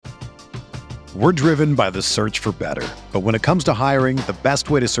We're driven by the search for better. But when it comes to hiring, the best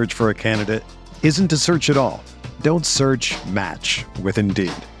way to search for a candidate isn't to search at all. Don't search, match with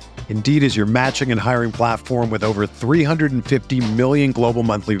Indeed. Indeed is your matching and hiring platform with over 350 million global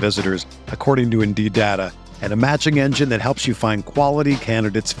monthly visitors, according to Indeed data, and a matching engine that helps you find quality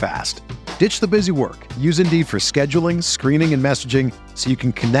candidates fast. Ditch the busy work. Use Indeed for scheduling, screening, and messaging so you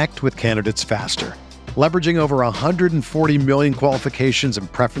can connect with candidates faster. Leveraging over 140 million qualifications and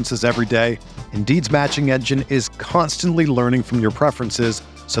preferences every day, Indeed's matching engine is constantly learning from your preferences,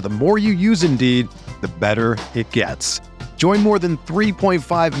 so the more you use Indeed, the better it gets. Join more than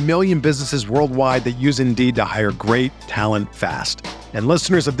 3.5 million businesses worldwide that use Indeed to hire great talent fast. And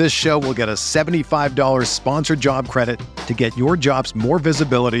listeners of this show will get a $75 sponsored job credit to get your jobs more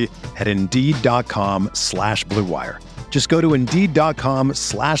visibility at Indeed.com/Blue Wire. Just go to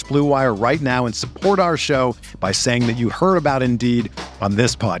Indeed.com/Blue Wire right now and support our show by saying that you heard about Indeed on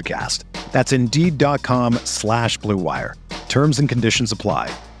this podcast. That's Indeed.com/Blue Wire. Terms and conditions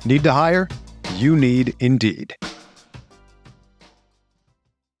apply. Need to hire? You need Indeed.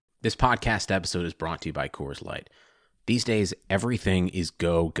 This podcast episode is brought to you by Coors Light. These days, everything is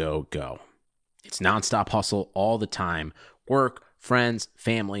go, go, go. It's nonstop hustle all the time. Work, friends,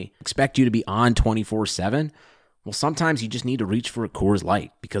 family, expect you to be on 24/7. Well, sometimes you just need to reach for a Coors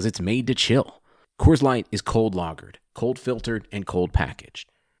Light because it's made to chill. Coors Light is cold lagered, cold filtered, and cold packaged.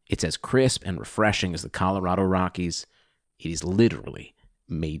 It's as crisp and refreshing as the Colorado Rockies. It is literally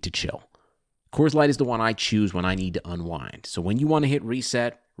made to chill. Coors Light is the one I choose when I need to unwind. So when you want to hit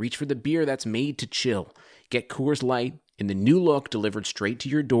reset, reach for the beer that's made to chill. Get Coors Light in the new look delivered straight to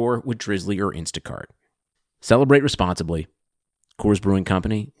your door with Drizzly or Instacart. Celebrate responsibly. Coors Brewing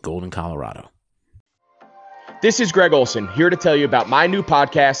Company, Golden, Colorado. This is Greg Olson, here to tell you about my new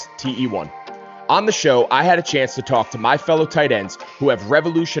podcast, TE1. On the show, I had a chance to talk to my fellow tight ends who have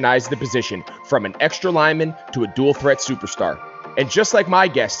revolutionized the position from an extra lineman to a dual threat superstar. And just like my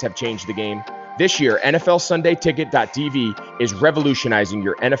guests have changed the game, this year, NFLSundayTicket.tv is revolutionizing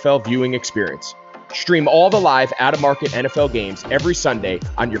your NFL viewing experience. Stream all the live out-of-market NFL games every Sunday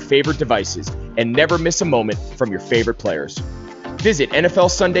on your favorite devices and never miss a moment from your favorite players. Visit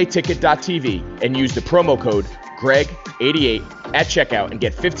NFLSundayTicket.tv and use the promo code GREG88 at checkout and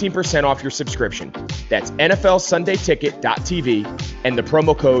get 15% off your subscription. That's NFLSundayTicket.tv and the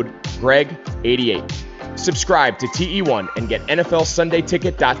promo code GREG88. Subscribe to TE1 and get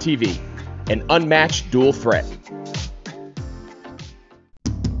NFLSundayTicket.tv, an unmatched dual threat.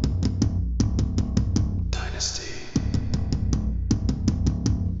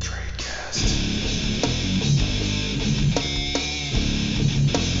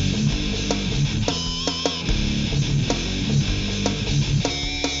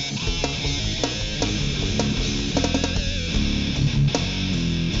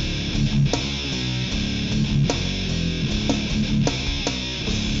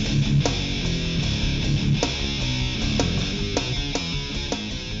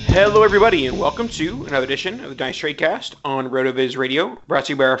 Hello, everybody, and welcome to another edition of the Dynasty Tradecast on RotoViz Radio, brought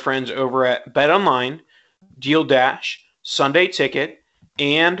to you by our friends over at BetOnline, Deal Dash, Sunday Ticket,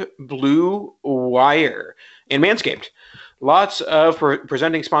 and Blue Wire, and Manscaped. Lots of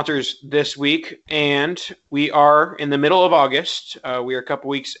presenting sponsors this week, and we are in the middle of August. We are a couple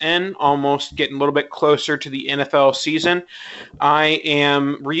weeks in, almost getting a little bit closer to the NFL season. I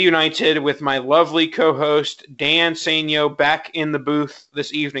am reunited with my lovely co-host, Dan Sainio, back in the booth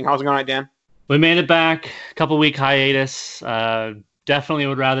this evening. How's it going, Dan? We made it back. A couple-week hiatus. Definitely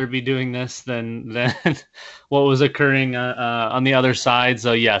would rather be doing this than what was occurring on the other side.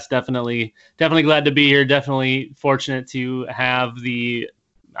 So yes, definitely glad to be here. Definitely fortunate to have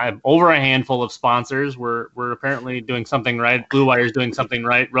over a handful of sponsors. We're apparently doing something right. Blue Wire is doing something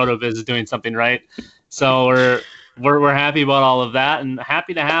right. RotoViz is doing something right. So we're happy about all of that, and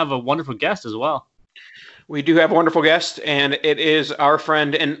happy to have a wonderful guest as well. We do have a wonderful guest, and it is our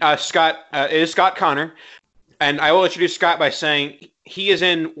friend and Scott. It is Scott Connor, and I will introduce Scott by saying he is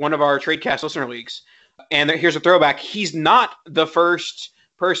in one of our Tradecast listener leagues. And here's a throwback. He's not the first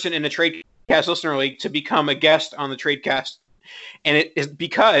person in the Tradecast listener league to become a guest on the Tradecast. And it is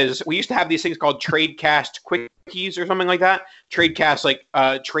because we used to have these things called Tradecast Quickies or something like that. Tradecast,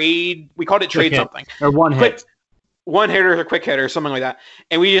 we called it Trade something. Or one hit. One hitter or quick hitter or something like that.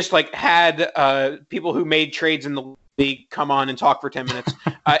 And we just had people who made trades in the league come on and talk for 10 minutes.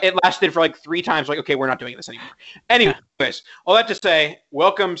 It lasted for 3 times. Okay, we're not doing this anymore. Anyways, all that to say,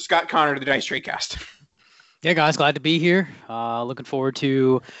 welcome Scott Connor to the Dice Tradecast. Yeah, guys, glad to be here. Looking forward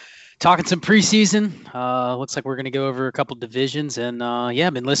to talking some preseason. Looks like we're going to go over a couple divisions, and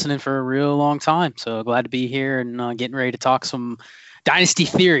I've been listening for a real long time. So glad to be here and getting ready to talk some dynasty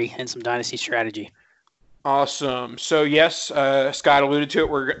theory and some dynasty strategy. Awesome. So yes, Scott alluded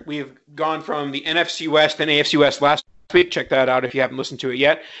to it. We've gone from the NFC West and AFC West last week. Check that out if you haven't listened to it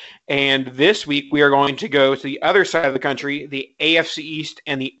yet. And this week we are going to go to the other side of the country, the AFC East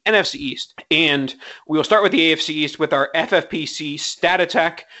and the NFC East. And we will start with the AFC East with our FFPC Stat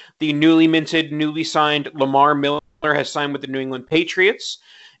Attack. The newly minted, newly signed Lamar Miller has signed with the New England Patriots.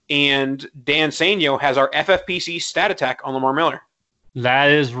 And Dan Sainio has our FFPC Stat Attack on Lamar Miller.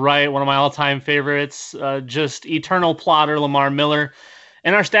 That is right. One of my all-time favorites, just eternal plotter, Lamar Miller.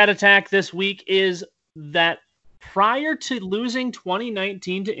 And our stat attack this week is that prior to losing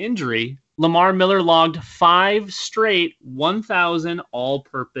 2019 to injury, Lamar Miller logged 5 straight 1,000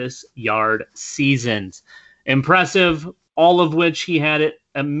 all-purpose yard seasons. Impressive, all of which he had at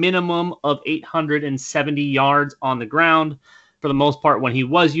a minimum of 870 yards on the ground. For the most part, when he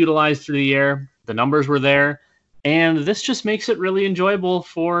was utilized through the air, the numbers were there. And this just makes it really enjoyable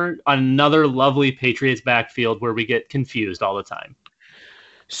for another lovely Patriots backfield where we get confused all the time.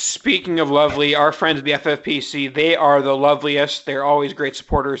 Speaking of lovely, our friends at the FFPC, they are the loveliest. They're always great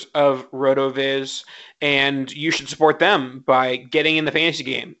supporters of RotoViz, and you should support them by getting in the fantasy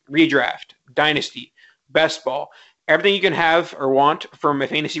game, redraft, dynasty, best ball, everything you can have or want from a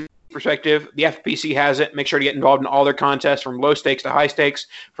fantasy perspective. The FPC has it. Make sure to get involved in all their contests, from low stakes to high stakes,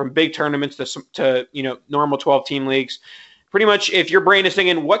 from big tournaments to normal 12-team leagues. Pretty much, if your brain is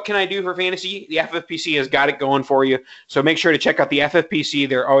thinking, what can I do for fantasy? The FFPC has got it going for you. So make sure to check out the FFPC.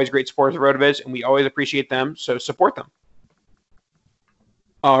 They're always great supporters of RotoViz, and we always appreciate them, so support them.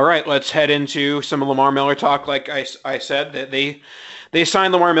 All right, let's head into some Lamar Miller talk. Like I said, that they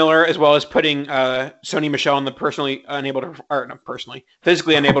signed Lamar Miller as well as putting Sony Michel on the physically unable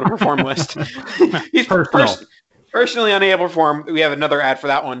to perform list. He's personally unable to perform. We have another ad for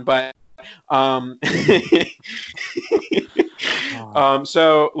that one, but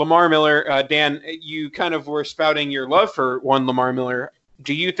so Lamar Miller, Dan, you kind of were spouting your love for one Lamar Miller.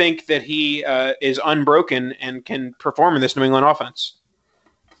 Do you think that he is unbroken and can perform in this New England offense?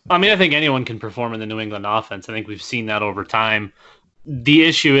 I mean, I think anyone can perform in the New England offense. I think we've seen that over time. The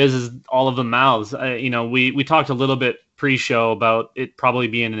issue is all of the mouths. We talked a little bit pre-show about it probably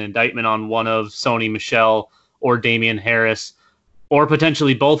being an indictment on one of Sony Michel or Damian Harris, or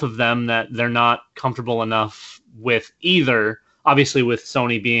potentially both of them, that they're not comfortable enough with either. Obviously, with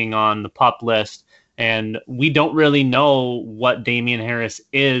Sony being on the PUP list, and we don't really know what Damian Harris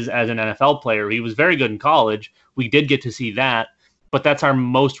is as an NFL player. He was very good in college. We did get to see that, but that's our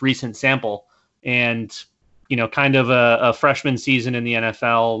most recent sample. And kind of a freshman season in the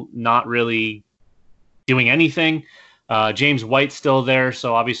NFL, not really doing anything. James White's still there,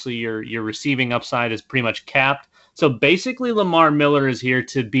 so obviously your receiving upside is pretty much capped. So basically, Lamar Miller is here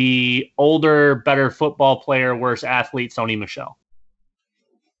to be older, better football player, worse athlete, Sony Michel.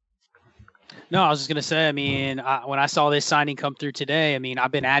 No, I was just going to say, when I saw this signing come through today,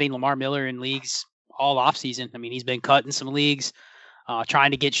 I've been adding Lamar Miller in leagues all offseason. He's been cut in some leagues,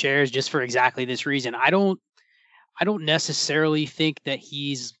 trying to get shares just for exactly this reason. I don't necessarily think that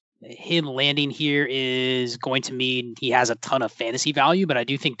him landing here is going to mean he has a ton of fantasy value, but I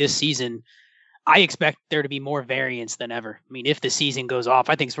do think this season, I expect there to be more variance than ever. If the season goes off,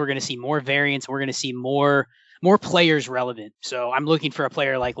 I think we're going to see more variance. We're going to see more players relevant. So I'm looking for a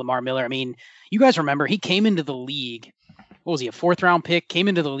player like Lamar Miller. You guys remember he came into the league. What was he, a 4th-round pick? Came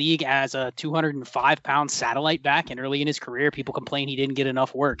into the league as a 205-pound satellite back, and early in his career, people complained he didn't get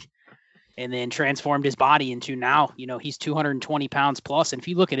enough work. And then transformed his body into now, he's 220 pounds plus. And if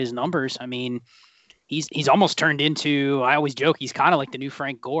you look at his numbers, he's almost turned into, I always joke, he's kind of like the new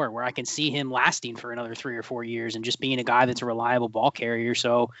Frank Gore, where I can see him lasting for another 3 or 4 years and just being a guy that's a reliable ball carrier.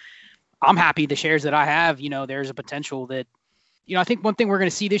 So I'm happy the shares that I have, there's a potential that, I think one thing we're going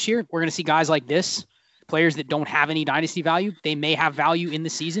to see this year, we're going to see guys like this, players that don't have any dynasty value. They may have value in the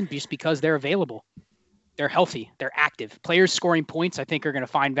season just because they're available. They're healthy. They're active. Players scoring points, I think, are going to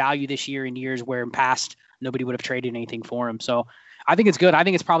find value this year in years where in past nobody would have traded anything for him. So I think it's good. I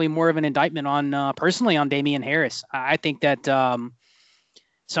think it's probably more of an indictment on, personally, on Damian Harris. I think that Sony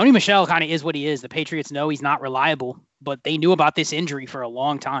Michel kind of is what he is. The Patriots know he's not reliable, but they knew about this injury for a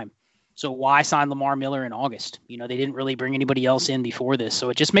long time. So why sign Lamar Miller in August? They didn't really bring anybody else in before this. So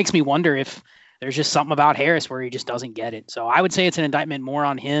it just makes me wonder if there's just something about Harris where he just doesn't get it. So I would say it's an indictment more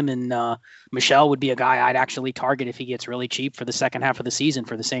on him, and Michel would be a guy I'd actually target if he gets really cheap for the second half of the season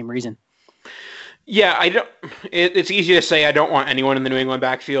for the same reason. Yeah, it's easy to say I don't want anyone in the New England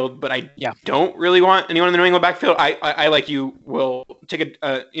backfield, but I don't really want anyone in the New England backfield. I like you will take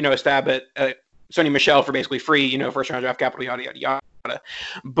a stab at Sony Michel for basically free, first round draft capital, yada yada yada.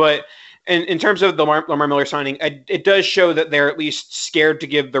 But And in terms of the Lamar Miller signing, it does show that they're at least scared to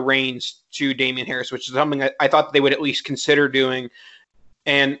give the reins to Damian Harris, which is something I thought they would at least consider doing.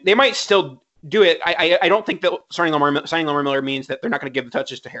 And they might still do it. I don't think that signing Lamar Miller means that they're not going to give the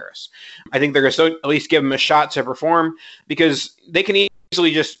touches to Harris. I think they're going to at least give him a shot to perform, because they can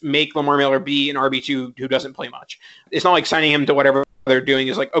easily just make Lamar Miller be an RB2 who doesn't play much. It's not like signing him to whatever they're doing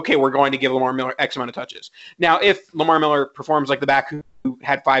is like, okay, we're going to give Lamar Miller X amount of touches. Now, if Lamar Miller performs like the back who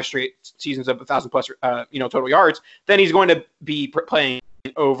had 5 straight seasons of 1,000+ total yards, then he's going to be playing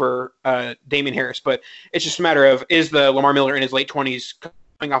over Damian Harris. But it's just a matter of, is the Lamar Miller in his late 20s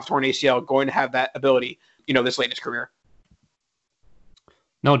coming off torn ACL going to have that ability, this late in his career?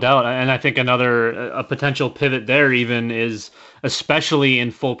 No doubt. And I think a potential pivot there even is, especially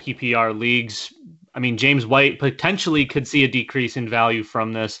in full PPR leagues, I mean, James White potentially could see a decrease in value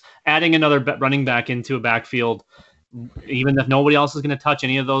from this. Adding another running back into a backfield, even if nobody else is going to touch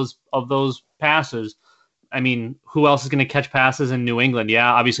any of those passes, I mean, who else is going to catch passes in New England?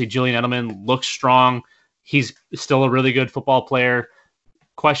 Yeah, obviously Julian Edelman looks strong. He's still a really good football player.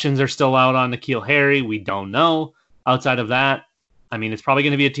 Questions are still out on N'Keal Harry. We don't know. Outside of that, I mean, it's probably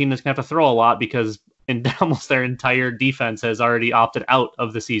going to be a team that's going to have to throw a lot, because almost their entire defense has already opted out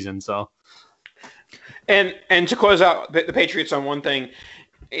of the season. So. And to close out the Patriots on one thing,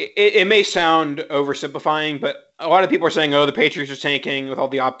 it may sound oversimplifying, but a lot of people are saying, oh, the Patriots are tanking with all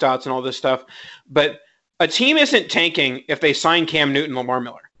the opt-outs and all this stuff. But a team isn't tanking if they sign Cam Newton, Lamar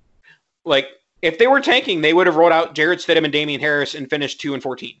Miller. Like, if they were tanking, they would have rolled out Jarrett Stidham and Damian Harris and finished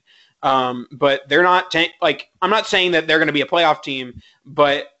 2-14. But they're not I'm not saying that they're going to be a playoff team,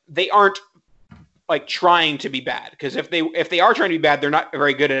 but they aren't trying to be bad, because if they are trying to be bad, they're not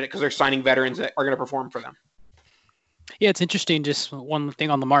very good at it, because they're signing veterans that are going to perform for them. Yeah, it's interesting. Just one thing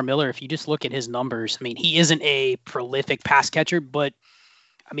on Lamar Miller, if you just look at his numbers, I mean, he isn't a prolific pass catcher, but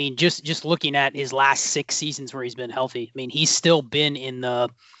I mean, just looking at his last 6 seasons where he's been healthy, I mean, he's still been in the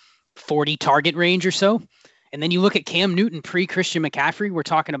 40 target range or so. And then you look at Cam Newton pre-Christian McCaffrey, we're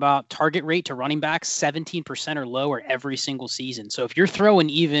talking about target rate to running backs 17% or lower every single season. So if you're throwing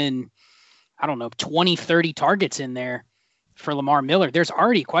even, 20, 30 targets in there for Lamar Miller, there's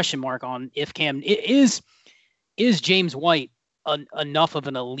already a question mark on if is James White enough of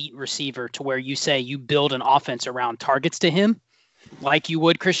an elite receiver to where you say you build an offense around targets to him like you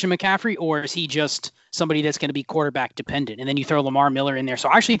would Christian McCaffrey, or is he just somebody that's going to be quarterback dependent? And then you throw Lamar Miller in there. So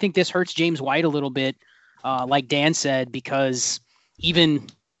I actually think this hurts James White a little bit, like Dan said, because even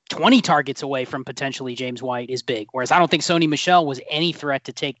 20 targets away from potentially James White is big. Whereas I don't think Sony Michel was any threat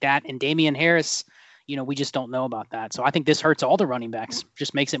to take that. And Damian Harris, we just don't know about that. So I think this hurts all the running backs,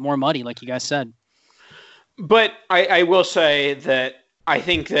 just makes it more muddy, like you guys said. But I will say that I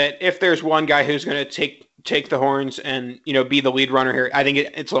think that if there's one guy who's going to take the horns and, be the lead runner here, I think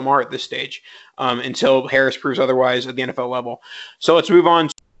it's Lamar at this stage, until Harris proves otherwise at the NFL level. So let's move on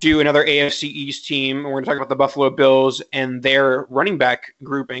to another AFC East team. We're going to talk about the Buffalo Bills and their running back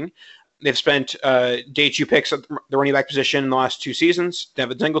grouping. They've spent day 2 picks at the running back position in the last 2 seasons.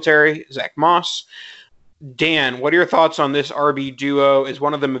 Devin Singletary, Zach Moss. Dan, what are your thoughts on this RB duo? Is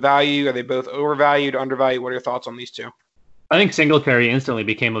one of them a value? Are they both overvalued, undervalued? What are your thoughts on these two? I think Singletary instantly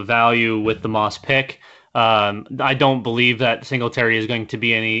became a value with the Moss pick. I don't believe that Singletary is going to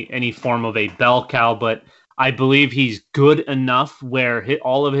be any form of a bell cow, but I believe he's good enough where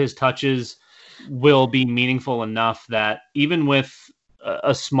all of his touches will be meaningful enough that even with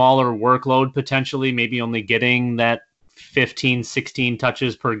a smaller workload, potentially maybe only getting that 15, 16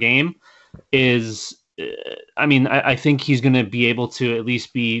 touches per game is, I think he's going to be able to at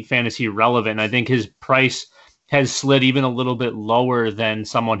least be fantasy relevant. I think his price has slid even a little bit lower than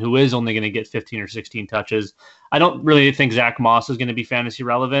someone who is only going to get 15 or 16 touches. I don't really think Zach Moss is going to be fantasy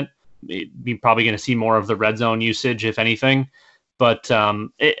relevant. You're probably going to see more of the red zone usage, if anything. But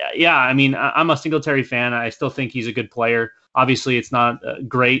I'm a Singletary fan. I still think he's a good player. Obviously, it's not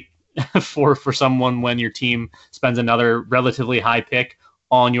great for someone when your team spends another relatively high pick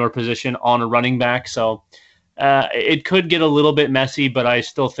on your position on a running back. So it could get a little bit messy, but I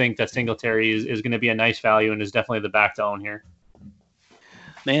still think that Singletary is going to be a nice value and is definitely the back to own here.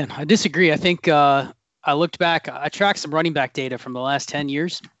 Man, I disagree. I think I looked back. I tracked some running back data from the last 10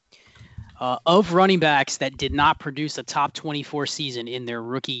 years. Of running backs that did not produce a top 24 season in their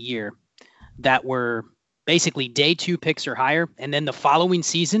rookie year, that were basically day 2 picks or higher, and then the following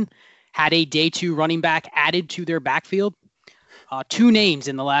season had a day 2 running back added to their backfield, 2 names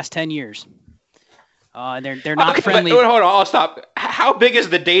in the last 10 years. They're not friendly. Hold on, I'll stop. How big is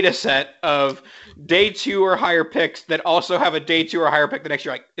the data set of day 2 or higher picks that also have a day 2 or higher pick the next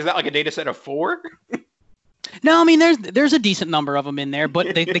year? Is that like a data set of 4? No, there's a decent number of them in there,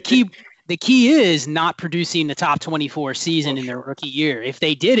 but the the key is not producing the top 24 season in their rookie year. If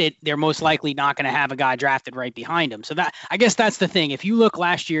they did it, they're most likely not going to have a guy drafted right behind him. So that, I guess that's the thing. If you look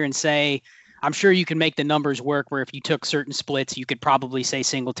last year and say, I'm sure you can make the numbers work where if you took certain splits, you could probably say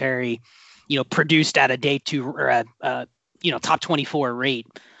Singletary, produced at a day 2 or a top 24 rate.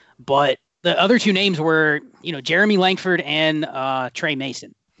 But the other two names were, Jeremy Langford and Trey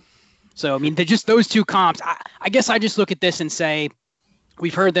Mason. So, I mean, they're just those two comps. I guess I just look at this and say,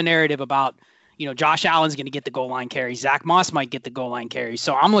 we've heard the narrative about, Josh Allen's going to get the goal line carry. Zach Moss might get the goal line carry.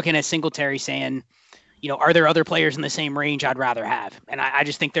 So I'm looking at Singletary saying, are there other players in the same range I'd rather have? And I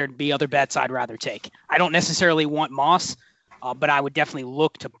just think there'd be other bets I'd rather take. I don't necessarily want Moss, but I would definitely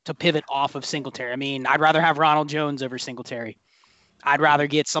look to pivot off of Singletary. I mean, I'd rather have Ronald Jones over Singletary. I'd rather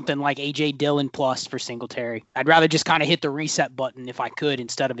get something like A.J. Dillon plus for Singletary. I'd rather just kind of hit the reset button if I could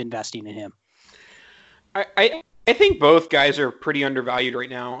instead of investing in him. I think both guys are pretty undervalued right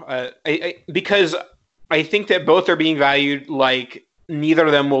now because I think that both are being valued like neither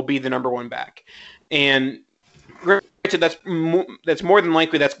of them will be the number one back. And granted, that's more than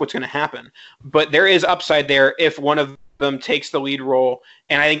likely that's what's going to happen. But there is upside there if one of them takes the lead role.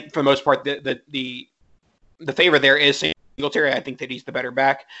 And I think for the most part, the favor there is Singletary. I think that he's the better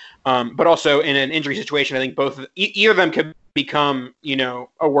back. But also in an injury situation, I think either of them could become, a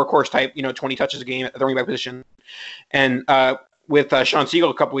workhorse type, 20 touches a game at the running back position. And with Sean Siegel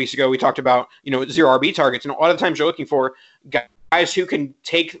a couple weeks ago, we talked about, 0 RB targets. And a lot of the times you're looking for guys who can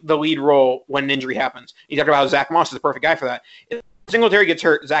take the lead role when an injury happens. You talked about how Zach Moss is the perfect guy for that. If Singletary gets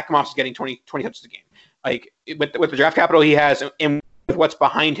hurt, Zach Moss is getting 20 touches a game. Like with the draft capital he has and with what's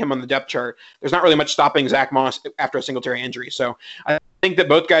behind him on the depth chart, there's not really much stopping Zach Moss after a Singletary injury. So I think that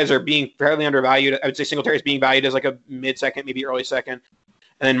both guys are being fairly undervalued. I would say Singletary is being valued as like a mid-second, maybe early second.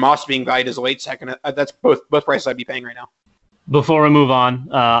 And then Moss being valued as a late second. That's both prices I'd be paying right now. Before we move on,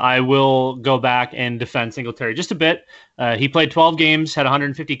 I will go back and defend Singletary just a bit. He played 12 games, had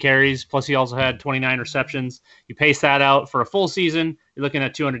 150 carries, plus he also had 29 receptions. You pace that out for a full season, you're looking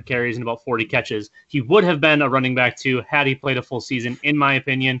at 200 carries and about 40 catches. He would have been a running back too had he played a full season, in my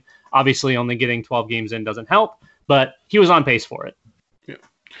opinion. Obviously, only getting 12 games in doesn't help, but he was on pace for it. Yeah.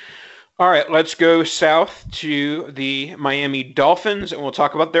 All right, let's go south to the Miami Dolphins, and we'll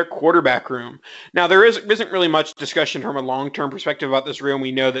talk about their quarterback room. Now, there isn't really much discussion from a long-term perspective about this room.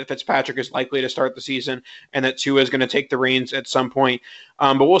 We know that Fitzpatrick is likely to start the season and that Tua is going to take the reins at some point.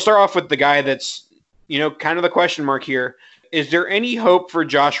 But we'll start off with the guy that's, kind of the question mark here. Is there any hope for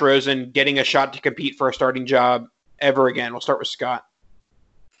Josh Rosen getting a shot to compete for a starting job ever again? We'll start with Scott.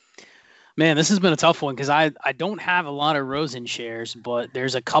 Man, this has been a tough one because I don't have a lot of Rosen shares, but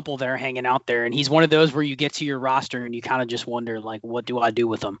there's a couple that are hanging out there. And he's one of those where you get to your roster and you kind of just wonder, like, what do I do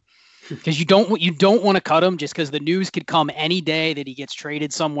with him? Because you don't want to cut him just because the news could come any day that he gets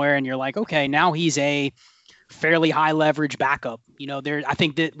traded somewhere. And you're like, okay, now he's a fairly high leverage backup. I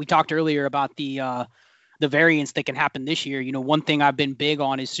think that we talked earlier about the variance that can happen this year. One thing I've been big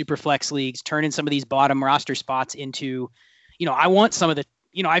on is super flex leagues, turning some of these bottom roster spots into, I want some of the,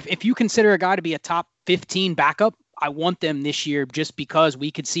 if you consider a guy to be a top 15 backup, I want them this year just because we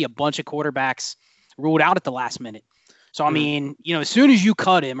could see a bunch of quarterbacks ruled out at the last minute. So, I mean, as soon as you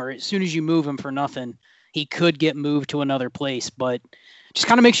cut him or as soon as you move him for nothing, he could get moved to another place. But just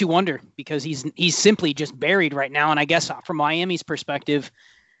kind of makes you wonder because he's simply just buried right now. And I guess from Miami's perspective,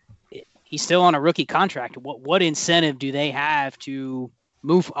 he's still on a rookie contract. What incentive do they have to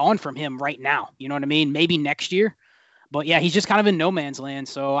move on from him right now? You know what I mean? Maybe next year. But yeah, he's just kind of in no man's land.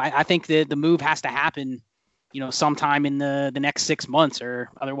 So I think that the move has to happen, sometime in the next 6 months, or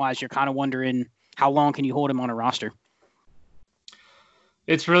otherwise you're kind of wondering how long can you hold him on a roster.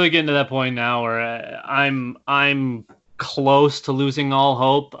 It's really getting to that point now where I'm close to losing all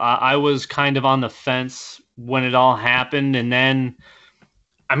hope. I was kind of on the fence when it all happened, and then,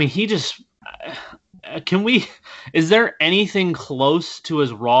 I mean, he just is there anything close to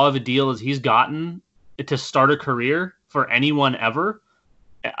as raw of a deal as he's gotten to start a career for anyone ever?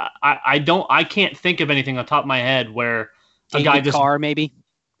 I can't think of anything on top of my head where a guy just Carr maybe.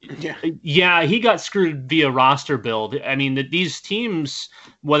 Yeah, he got screwed via roster build. I mean, these teams,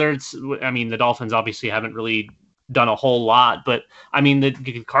 the Dolphins obviously haven't really done a whole lot, but I mean,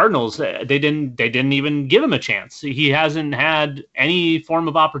 the Cardinals, they didn't even give him a chance. He hasn't had any form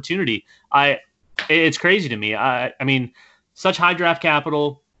of opportunity. It's crazy to me. I mean, such high draft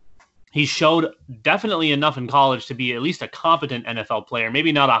capital. He showed definitely enough in college to be at least a competent NFL player,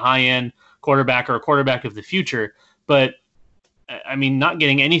 maybe not a high-end quarterback or a quarterback of the future, but I mean, not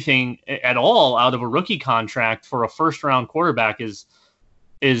getting anything at all out of a rookie contract for a first-round quarterback is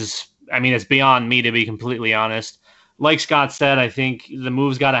it's beyond me, to be completely honest. like Scott said, I think the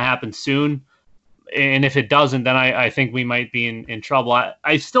move's got to happen soon. And if it doesn't, then I think we might be in trouble.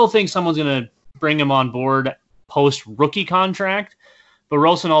 I still think someone's going to bring him on board post-rookie contract. But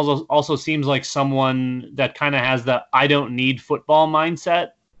Rosen also seems like someone that kind of has the I don't need football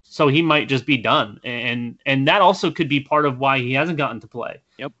mindset. So he might just be done. And that also could be part of why he hasn't gotten to play.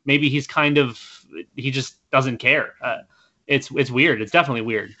 Yep. Maybe he just doesn't care. It's weird. It's definitely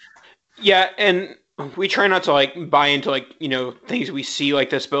weird. Yeah, and we try not to like buy into like, things we see like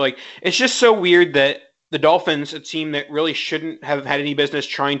this, but like it's just so weird that the Dolphins, a team that really shouldn't have had any business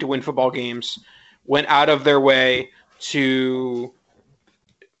trying to win football games, went out of their way to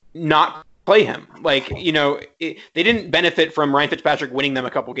not play him. Like, they didn't benefit from Ryan Fitzpatrick winning them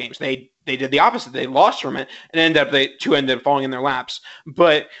a couple games. They did the opposite. They lost from it and ended up falling in their laps.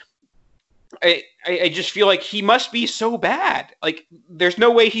 But I just feel like he must be so bad. Like, there's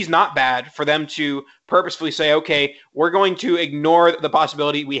no way he's not bad for them to purposefully say, okay, we're going to ignore the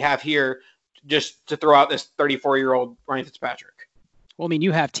possibility we have here just to throw out this 34-year-old Ryan Fitzpatrick. Well, I mean,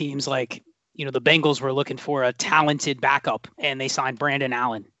 you have teams like, the Bengals were looking for a talented backup and they signed Brandon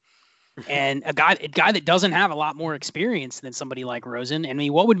Allen. And a guy that doesn't have a lot more experience than somebody like Rosen. I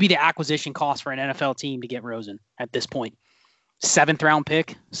mean, what would be the acquisition cost for an NFL team to get Rosen at this point? 7th round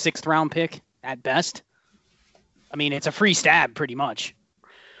pick, 6th round pick at best. I mean, it's a free stab pretty much.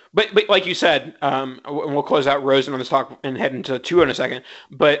 But like you said, and we'll close out Rosen on this talk and head into Tua in a second.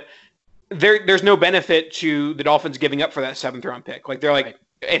 But there's no benefit to the Dolphins giving up for that 7th round pick. Like they're like, right.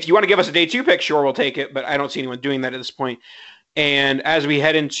 If you want to give us a day 2 pick, sure, we'll take it. But I don't see anyone doing that at this point. And as we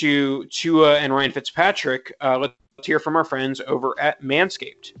head into Tua and Ryan Fitzpatrick, let's hear from our friends over at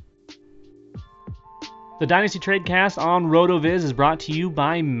Manscaped. The Dynasty Tradecast on RotoViz is brought to you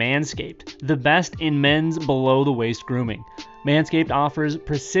by Manscaped, the best in men's below-the-waist grooming. Manscaped offers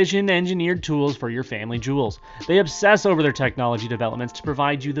precision-engineered tools for your family jewels. They obsess over their technology developments to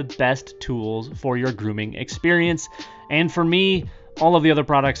provide you the best tools for your grooming experience. And for me, all of the other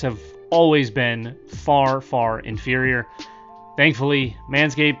products have always been far, far inferior. Thankfully,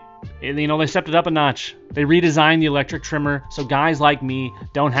 Manscaped, they stepped it up a notch. They redesigned the electric trimmer so guys like me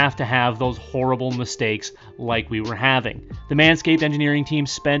don't have to have those horrible mistakes like we were having. The Manscaped engineering team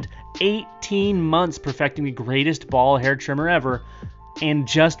spent 18 months perfecting the greatest ball hair trimmer ever and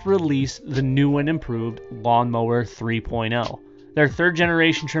just released the new and improved Lawnmower 3.0. Their 3rd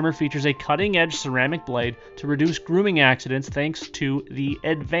generation trimmer features a cutting-edge ceramic blade to reduce grooming accidents thanks to the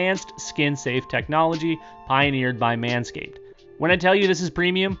advanced skin-safe technology pioneered by Manscaped. When I tell you this is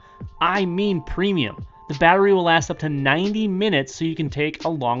premium, I mean premium. The battery will last up to 90 minutes so you can take a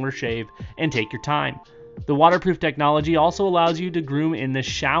longer shave and take your time. The waterproof technology also allows you to groom in the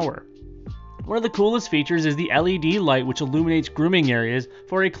shower. One of the coolest features is the LED light, which illuminates grooming areas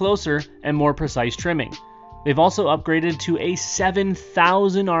for a closer and more precise trimming. They've also upgraded to a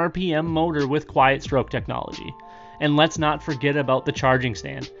 7,000 RPM motor with quiet stroke technology. And let's not forget about the charging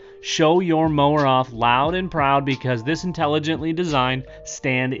stand. Show your mower off loud and proud because this intelligently designed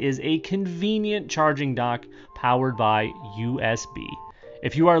stand is a convenient charging dock powered by USB.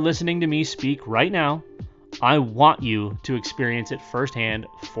 If you are listening to me speak right now, I want you to experience it firsthand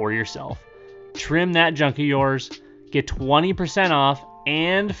for yourself. Trim that junk of yours, get 20% off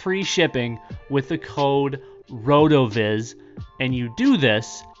and free shipping with the code RotoViz, and you do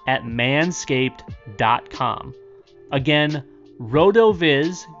this at manscaped.com. Again,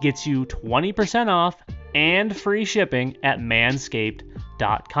 RotoViz gets you 20% off and free shipping at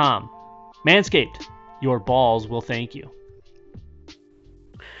manscaped.com. Manscaped, your balls will thank you.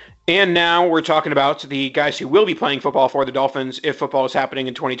 And now we're talking about the guys who will be playing football for the Dolphins if football is happening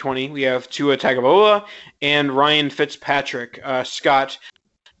in 2020. We have Tua Tagovailoa and Ryan Fitzpatrick. Scott,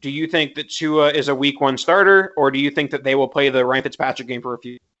 do you think that Tua is a week 1 starter, or do you think that they will play the Ryan Fitzpatrick game for a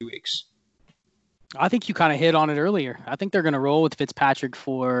few weeks? I think you kind of hit on it earlier. I think they're going to roll with Fitzpatrick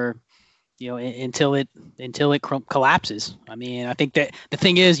for, until it collapses. I mean, I think that the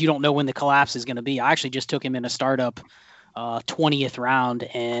thing is, you don't know when the collapse is going to be. I actually just took him in a startup 20th round,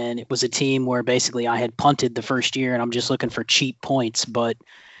 and it was a team where basically I had punted the first year, and I'm just looking for cheap points. But,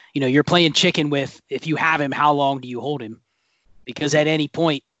 you're playing chicken with, if you have him, how long do you hold him? Because at any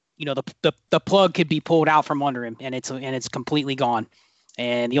point, the plug could be pulled out from under him, and it's completely gone.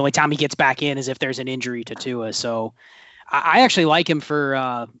 And the only time he gets back in is if there's an injury to Tua. So I actually like him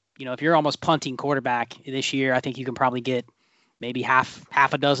for, if you're almost punting quarterback this year, I think you can probably get maybe half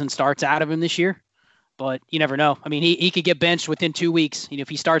a dozen starts out of him this year. But you never know. I mean, he could get benched within 2 weeks. If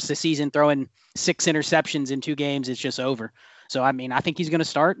he starts the season throwing 6 interceptions in 2 games, it's just over. So, I mean, I think he's going to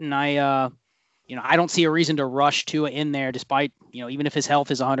start. And I don't see a reason to rush Tua in there despite, even if his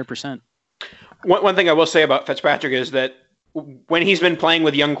health is 100%. One thing I will say about Fitzpatrick is that when he's been playing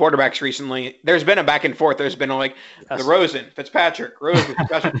with young quarterbacks recently, there's been a back and forth. There's been like the Rosen, Fitzpatrick,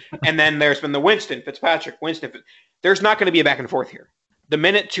 and then there's been the Winston, Fitzpatrick, Winston. There's not going to be a back and forth here. The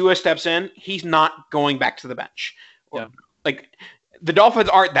minute Tua steps in, he's not going back to the bench. Yeah. Like the Dolphins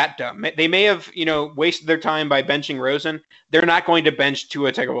aren't that dumb. They may have, wasted their time by benching Rosen. They're not going to bench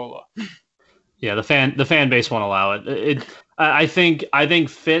Tua Tagovailoa. Yeah, the fan base won't allow it. I think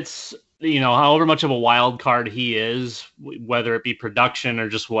Fitz, however much of a wild card he is, whether it be production or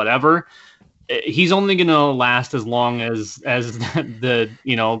just whatever, he's only going to last as long as the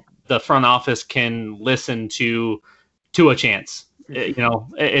front office can listen to a chance.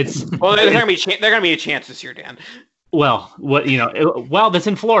 It's well, they're going to be a chance this year, Dan. Well, that's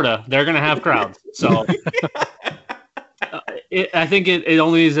in Florida. They're going to have crowds, so. I think it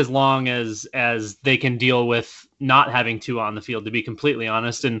only is as long as they can deal with not having Tua on the field, to be completely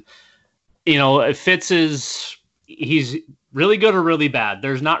honest. And, Fitz he's really good or really bad.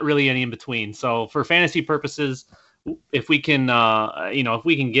 There's not really any in between. So for fantasy purposes, if we can,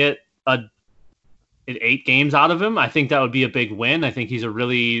 get 8 games out of him, I think that would be a big win. I think he's a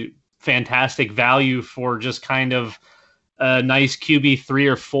really fantastic value for just kind of a nice QB 3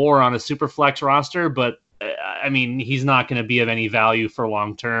 or 4 on a super flex roster. But I mean, he's not going to be of any value for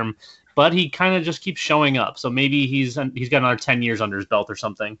long term, but he kind of just keeps showing up. So maybe he's got another 10 years under his belt or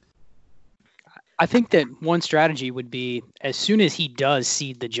something. I think that one strategy would be, as soon as he does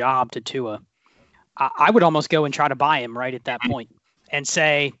cede the job to Tua, I would almost go and try to buy him right at that point and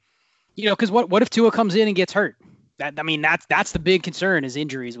say, because what if Tua comes in and gets hurt? That's the big concern, is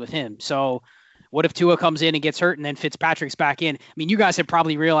injuries with him. So what if Tua comes in and gets hurt and then Fitzpatrick's back in? I mean, you guys have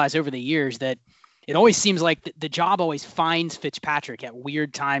probably realized over the years that it always seems like the job always finds Fitzpatrick at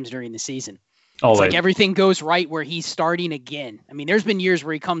weird times during the season. It's like everything goes right where he's starting again. I mean, there's been years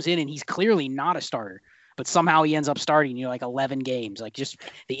where he comes in and he's clearly not a starter, but somehow he ends up starting, like 11 games. Like, just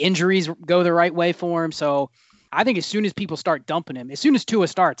the injuries go the right way for him. So I think as soon as people start dumping him, as soon as Tua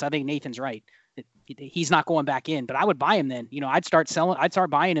starts, I think Nathan's right. He's not going back in, but I would buy him then. I'd start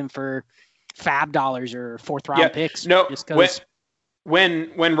buying him for fab dollars or 4th round picks. No, just because. When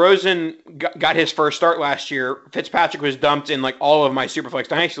Rosen got his first start last year, Fitzpatrick was dumped in like all of my Superflex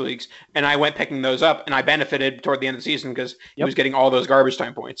Dynasty leagues, and I went picking those up, and I benefited toward the end of the season because he was getting all those garbage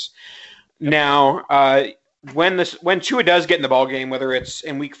time points. Now, when Tua does get in the ball game, whether it's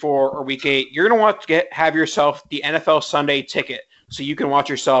in week 4 or week 8, you're going to want to have yourself the NFL Sunday ticket so you can watch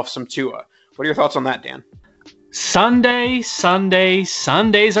yourself some Tua. What are your thoughts on that, Dan? Sundays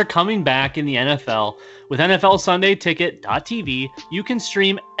are coming back in the NFL. With NFLSundayTicket.tv, you can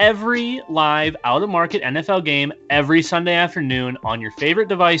stream every live out-of-market NFL game every Sunday afternoon on your favorite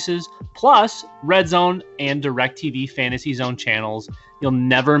devices, plus Red Zone and DirecTV Fantasy Zone channels. You'll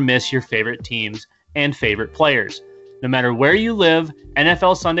never miss your favorite teams and favorite players. No matter where you live,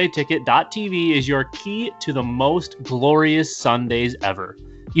 NFLSundayTicket.tv is your key to the most glorious Sundays ever.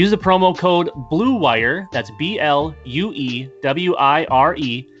 Use the promo code BLUEWIRE, that's BLUEWIRE,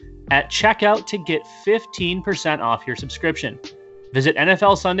 at checkout to get 15% off your subscription. Visit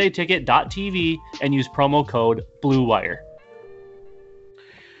NFLSundayTicket.tv and use promo code BLUEWIRE.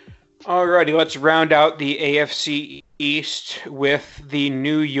 Alrighty, let's round out the AFC East with the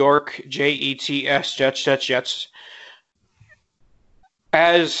New York Jets.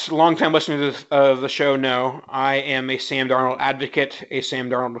 As longtime listeners of the show know, I am a Sam Darnold advocate, a Sam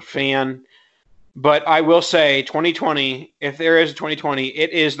Darnold fan. But I will say 2020, if there is a 2020,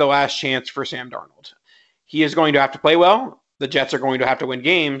 it is the last chance for Sam Darnold. He is going to have to play well. The Jets are going to have to win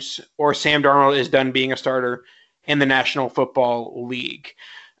games, or Sam Darnold is done being a starter in the National Football League.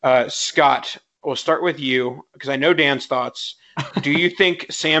 Scott, we'll start with you because I know Dan's thoughts. Do you think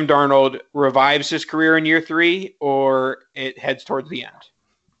Sam Darnold revives his career in year 3, or it heads towards the end?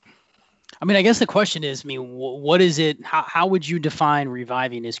 I mean, I guess the question is, what is it? How would you define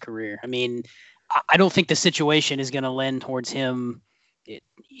reviving his career? I mean, I don't think the situation is going to lend towards him.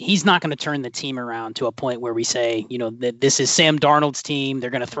 He's not going to turn the team around to a point where we say, that this is Sam Darnold's team. They're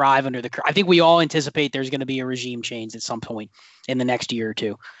going to thrive under I think we all anticipate there's going to be a regime change at some point in the next year or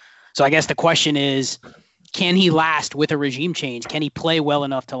two. So I guess the question is, can he last with a regime change? Can he play well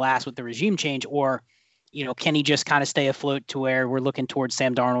enough to last with the regime change? Or, can he just kind of stay afloat to where we're looking towards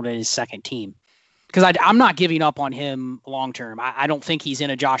Sam Darnold and his second team? Because I'm not giving up on him long term. I don't think he's in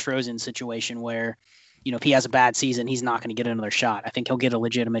a Josh Rosen situation where, if he has a bad season, he's not going to get another shot. I think he'll get a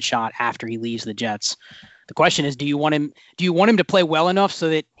legitimate shot after he leaves the Jets. The question is, do you want him to play well enough so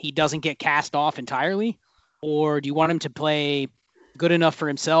that he doesn't get cast off entirely? Or do you want him to play good enough for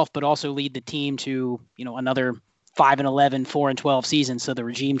himself, but also lead the team to, another 5-11, 4-12 season so the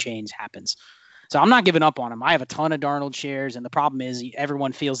regime change happens? So I'm not giving up on him. I have a ton of Darnold shares, and the problem is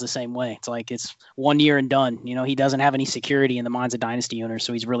everyone feels the same way. It's like it's 1 year and done. He doesn't have any security in the minds of dynasty owners,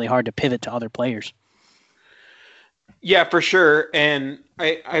 so he's really hard to pivot to other players. Yeah, for sure. And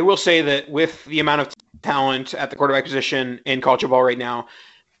I will say that with the amount of talent at the quarterback position in college football right now,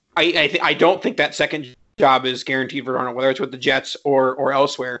 I don't think that second job is guaranteed for Darnold, whether it's with the Jets or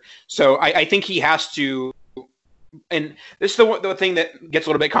elsewhere. So I think he has to. And this is the thing that gets a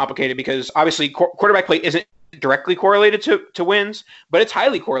little bit complicated because obviously quarterback play isn't directly correlated to wins, but it's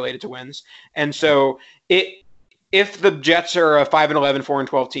highly correlated to wins. And so if the Jets are a 5-11,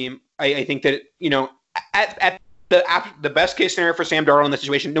 4-12 team, I think that, at the best case scenario for Sam Darnold in this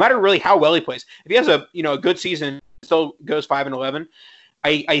situation, no matter really how well he plays, if he has a good season, still goes 5-11,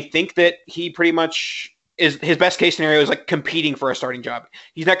 I think that he pretty much is his best case scenario is like competing for a starting job.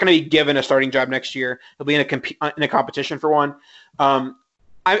 He's not going to be given a starting job next year. He'll be in a competition for one.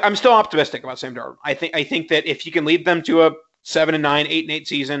 I'm still optimistic about Sam Darnold. I think that if you can lead them to a 7-9, 8-8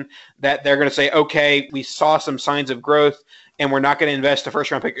 season, that they're going to say, okay, we saw some signs of growth, and we're not going to invest a first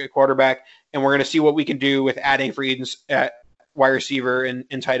round pick at quarterback, and we're going to see what we can do with adding free agents at wide receiver and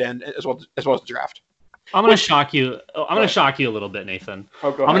tight end as well as the draft. I'm going to shock you. I'm going to shock you a little bit, Nathan.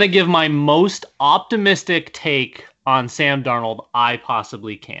 Oh, go I'm ahead. going to give my most optimistic take on Sam Darnold I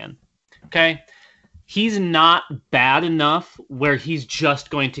possibly can. Okay? He's not bad enough where he's just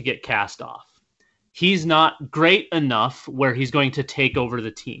going to get cast off. He's not great enough where he's going to take over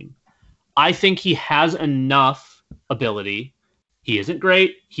the team. I think he has enough ability. He isn't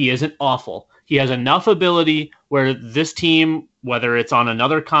great. He isn't awful. He has enough ability where this team, whether it's on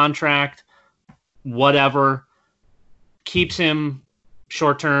another contract, whatever, keeps him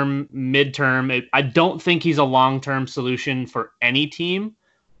short-term, mid-term. I don't think he's a long-term solution for any team,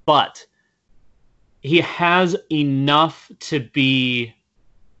 but he has enough to be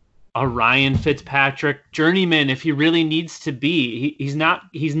a Ryan Fitzpatrick journeyman if he really needs to be. He's not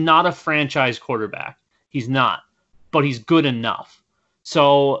a franchise quarterback. He's not, but he's good enough.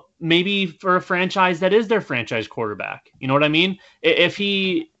 So maybe for a franchise that is their franchise quarterback, you know what I mean? If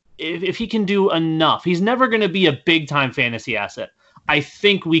he can do enough, he's never going to be a big-time fantasy asset. I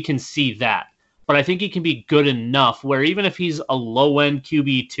think we can see that. But I think he can be good enough where even if he's a low-end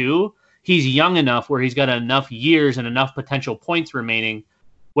QB2, he's young enough where he's got enough years and enough potential points remaining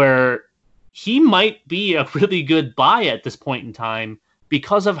where he might be a really good buy at this point in time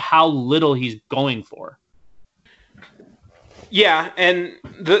because of how little he's going for. Yeah, and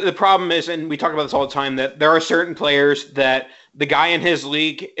the problem is, and we talk about this all the time, that there are certain players that the guy in his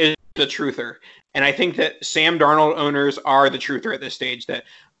league is the truther. And I think that Sam Darnold owners are the truther at this stage, that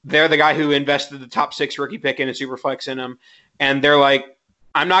they're the guy who invested the top 6 rookie pick in a super flex in him. And they're like,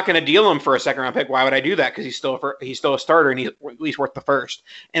 I'm not going to deal him for a second round pick. Why would I do that? Because he's still a starter and he's at least worth the first.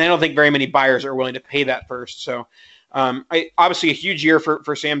 And I don't think very many buyers are willing to pay that first. So obviously a huge year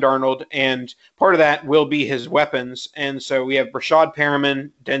for Sam Darnold, and part of that will be his weapons. And so we have Rashad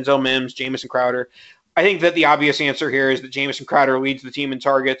Perriman, Denzel Mims, Jamison Crowder. I think that the obvious answer here is that Jamison Crowder leads the team in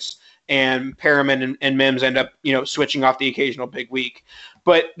targets, and Perriman and Mims end up, switching off the occasional big week.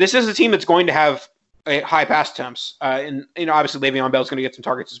 But this is a team that's going to have high pass attempts, and obviously Le'Veon Bell is going to get some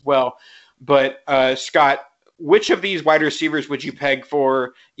targets as well. But Scott, which of these wide receivers would you peg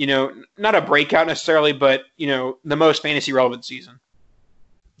for, not a breakout necessarily, but the most fantasy relevant season?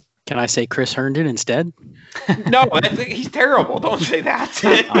 Can I say Chris Herndon instead? No, he's terrible. Don't say that.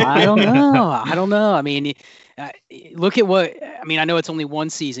 I don't know. I mean, look at I know it's only one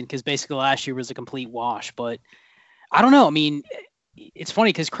season because basically last year was a complete wash, but I don't know. I mean, it's funny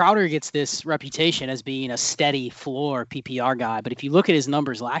because Crowder gets this reputation as being a steady floor PPR guy. But if you look at his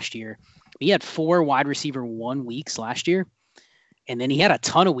numbers last year, he had 4 wide receiver 1 weeks last year. And then he had a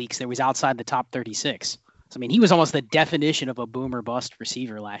ton of weeks that was outside the top 36. So, I mean, he was almost the definition of a boomer bust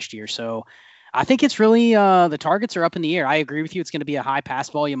receiver last year. So I think it's really the targets are up in the air. I agree with you. It's going to be a high pass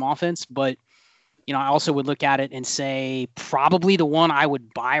volume offense. But, I also would look at it and say probably the one I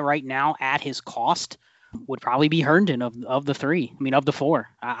would buy right now at his cost would probably be Herndon of the 3. I mean, of the 4.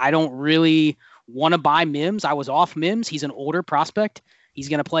 I don't really want to buy Mims. I was off Mims. He's an older prospect. He's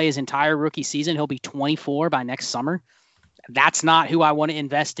going to play his entire rookie season. He'll be 24 by next summer. That's not who I want to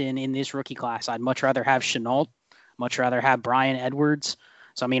invest in this rookie class. I'd much rather have Chenault, much rather have Brian Edwards.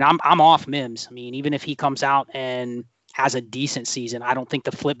 So, I mean, I'm off Mims. I mean, even if he comes out and has a decent season, I don't think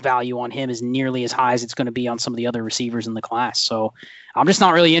the flip value on him is nearly as high as it's going to be on some of the other receivers in the class. So I'm just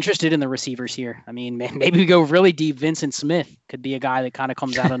not really interested in the receivers here. I mean, maybe we go really deep. Vincent Smith could be a guy that kind of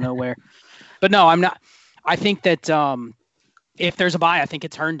comes out of nowhere. But no, I'm not. I think that if there's a buy, I think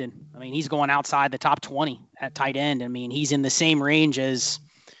it's Herndon. I mean, he's going outside the top 20 at tight end. I mean, he's in the same range as,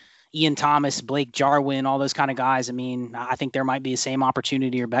 Ian Thomas, Blake Jarwin, all those kind of guys. I mean, I think there might be the same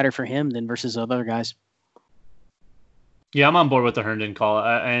opportunity or better for him than versus other guys. Yeah, I'm on board with the Herndon call.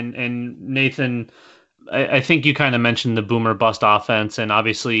 And Nathan, I think you kind of mentioned the boomer bust offense, and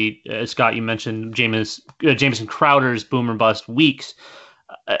obviously, Scott, you mentioned Jamison Crowder's boomer bust weeks.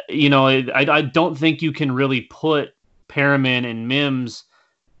 I don't think you can really put Perriman and Mims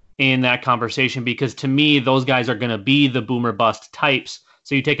in that conversation, because to me, those guys are going to be the boomer bust types.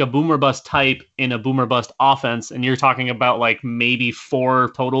 So you take a boomer bust type in a boomer bust offense, and you're talking about like maybe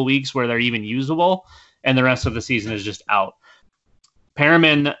 4 total weeks where they're even usable, and the rest of the season is just out.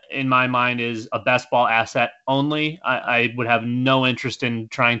 Perriman, in my mind, is a best ball asset only. I would have no interest in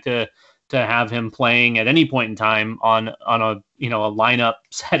trying to have him playing at any point in time on a lineup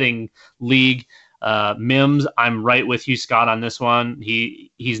setting league. Mims, I'm right with you, Scott, on this one.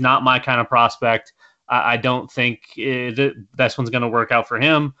 He's not my kind of prospect. I don't think this one's going to work out for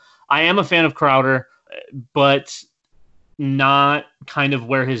him. I am a fan of Crowder, but not kind of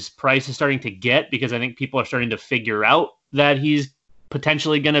where his price is starting to get, because I think people are starting to figure out that he's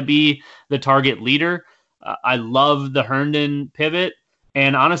potentially going to be the target leader. I love the Herndon pivot.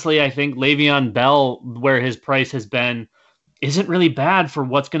 And honestly, I think Le'Veon Bell, where his price has been, isn't really bad for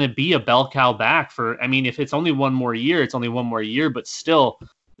what's going to be a bell cow back for. I mean, if it's only one more year, it's only one more year, but still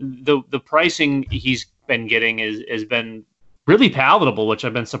the pricing he's been getting has been really palatable, which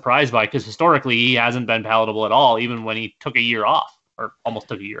I've been surprised by, because historically he hasn't been palatable at all, even when he took a year off, or almost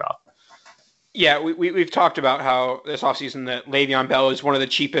took a year off. Yeah, we've talked about how this offseason that Le'Veon Bell is one of the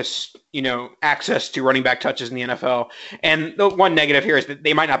cheapest, access to running back touches in the NFL. And the one negative here is that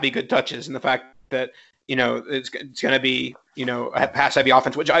they might not be good touches, and the fact that, it's going to be, a pass-heavy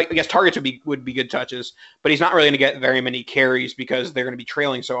offense, which I guess targets would be good touches, but he's not really going to get very many carries because they're going to be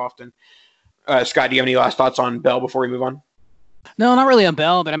trailing so often. Scott, do you have any last thoughts on Bell before we move on? No, not really on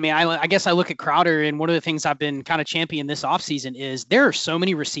Bell, but I mean, I guess I look at Crowder, and one of the things I've been kind of championing this offseason is there are so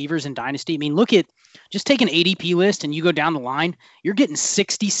many receivers in Dynasty. I mean, look at just take an ADP list and you go down the line, you're getting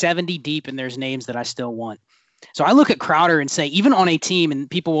 60, 70 deep, and there's names that I still want. So I look at Crowder and say, even on a team, and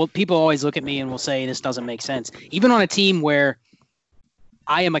people always look at me and will say this doesn't make sense. Even on a team where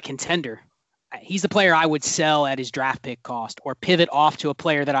I am a contender, he's the player I would sell at his draft pick cost, or pivot off to a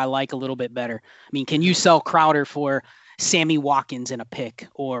player that I like a little bit better. I mean, can you sell Crowder for Sammy Watkins in a pick,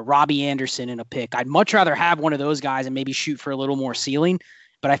 or Robbie Anderson in a pick? I'd much rather have one of those guys and maybe shoot for a little more ceiling,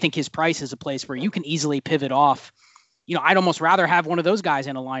 but I think his price is a place where you can easily pivot off. I'd almost rather have one of those guys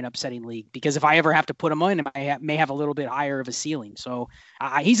in a lineup setting league, because if I ever have to put him in, I may have a little bit higher of a ceiling. So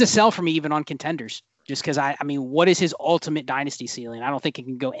he's a sell for me even on contenders, just because I mean, what is his ultimate dynasty ceiling? I don't think it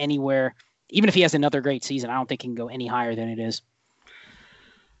can go anywhere. Even if he has another great season, I don't think he can go any higher than it is.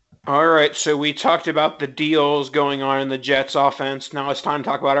 All right, so we talked about the deals going on in the Jets offense. Now it's time to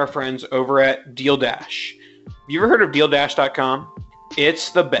talk about our friends over at Deal Dash. Have you ever heard of DealDash.com?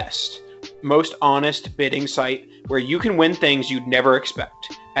 It's the best, most honest bidding site where you can win things you'd never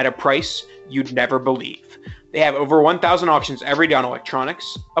expect at a price you'd never believe. They have over 1,000 auctions every day on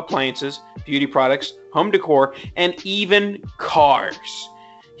electronics, appliances, beauty products, home decor, and even cars.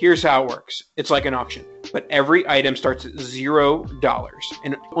 Here's how it works. It's like an auction, but every item starts at $0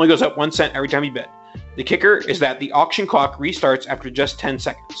 and it only goes up 1 cent every time you bid. The kicker is that the auction clock restarts after just 10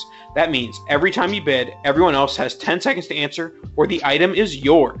 seconds. That means every time you bid, everyone else has 10 seconds to answer, or the item is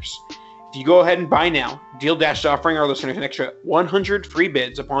yours. If you go ahead and buy now, Deal Dash is offering our listeners an extra 100 free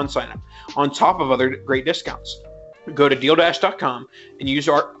bids upon signup, on top of other great discounts. Go to DealDash.com and use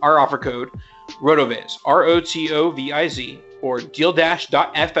our offer code ROTOVIZ, ROTOVIZ, or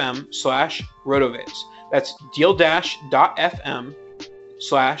DealDash.fm/RotoViz. That's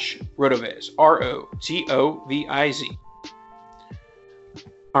DealDash.fm/RotoViz, ROTOVIZ.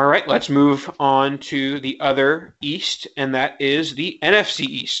 All right, let's move on to the other East, and that is the NFC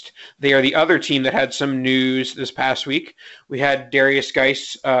East. They are the other team that had some news this past week. We had Darius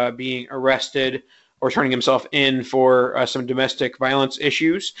Geis being arrested, or turning himself in for some domestic violence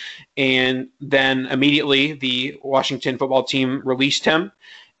issues, and then immediately the Washington football team released him,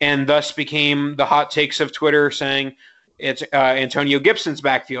 and thus became the hot takes of Twitter, saying it's Antonio Gibson's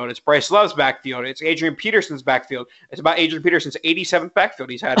backfield, it's Bryce Love's backfield, it's Adrian Peterson's backfield. It's about Adrian Peterson's 87th backfield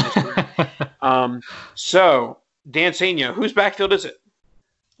he's had in his career. So, Dan Senia, whose backfield is it?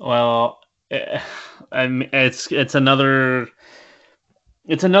 Well, it's another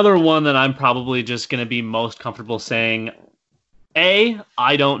one that I'm probably just going to be most comfortable saying, A,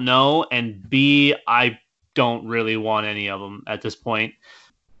 I don't know, and B, I don't really want any of them at this point.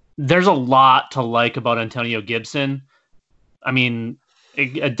 There's a lot to like about Antonio Gibson. I mean,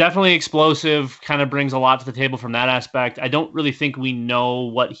 Definitely explosive, kind of brings a lot to the table from that aspect. I don't really think we know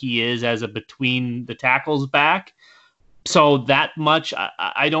what he is as a between the tackles back. So that much,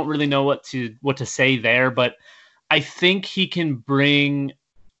 I don't really know what to say there, but I think he can bring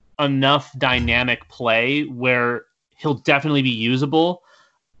enough dynamic play where he'll definitely be usable.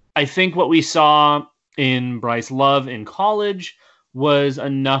 I think what we saw in Bryce Love in college was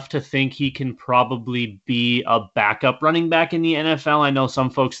enough to think he can probably be a backup running back in the NFL. I know some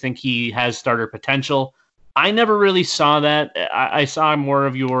folks think he has starter potential. I never really saw that. I saw more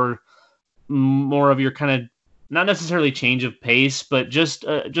of your kind of, not necessarily change of pace, but just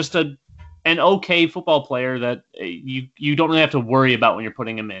an okay football player that you don't really have to worry about when you're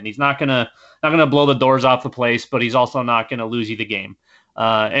putting him in. He's not gonna blow the doors off the place, but he's also not gonna lose you the game.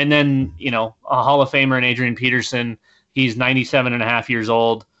 And then, a Hall of Famer in Adrian Peterson. He's 97 and a half years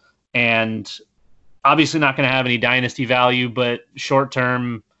old, and obviously not going to have any dynasty value, but short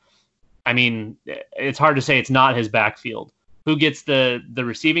term, I mean, it's hard to say it's not his backfield. Who gets the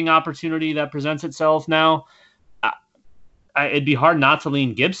receiving opportunity that presents itself now? It'd be hard not to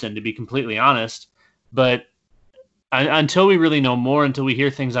lean Gibson, to be completely honest. But until we really know more, until we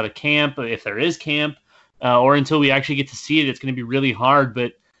hear things out of camp, if there is camp, or until we actually get to see it, it's going to be really hard.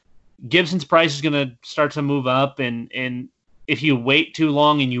 But Gibson's price is going to start to move up, and if you wait too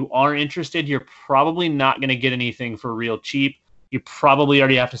long and you are interested, you're probably not going to get anything for real cheap. You probably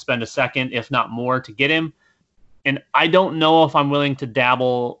already have to spend a second, if not more, to get him. And I don't know if I'm willing to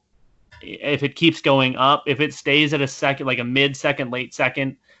dabble if it keeps going up. If it stays at a second, like a mid-second, late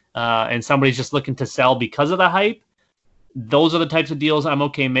second, and somebody's just looking to sell because of the hype, those are the types of deals I'm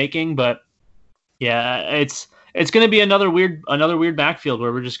okay making. But yeah, it's going to be another weird backfield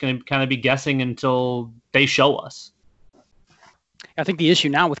where we're just going to kind of be guessing until they show us. I think the issue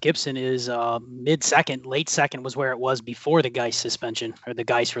now with Gibson is mid-second, late second was where it was before the Geis suspension or the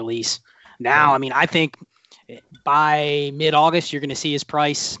Geis release. Now, I mean, I think by mid-August, you're going to see his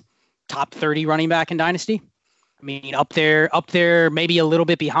price top 30 running back in Dynasty. I mean, up there, maybe a little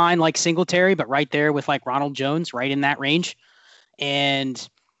bit behind like Singletary, but right there with like Ronald Jones, right in that range. And,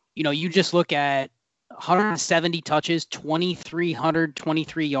 you just look at 170 touches,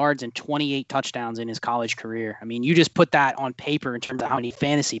 2,323 yards, and 28 touchdowns in his college career. I mean, you just put that on paper in terms of how many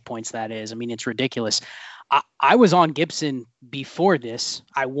fantasy points that is. I mean, it's ridiculous. I was on Gibson before this.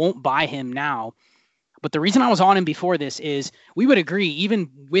 I won't buy him now. But the reason I was on him before this is we would agree, even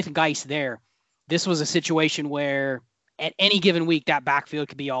with Geis there, this was a situation where at any given week, that backfield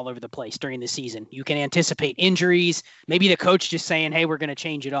could be all over the place during the season. You can anticipate injuries, maybe the coach just saying, hey, we're going to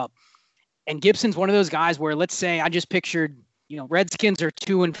change it up. And Gibson's one of those guys where, let's say I just pictured, Redskins are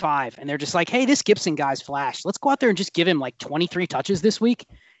 2-5, and they're just like, hey, this Gibson guy's flashed. Let's go out there and just give him like 23 touches this week.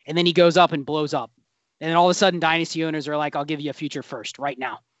 And then he goes up and blows up. And then all of a sudden, dynasty owners are like, I'll give you a future first right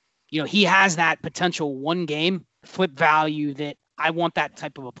now. He has that potential one game flip value that I want that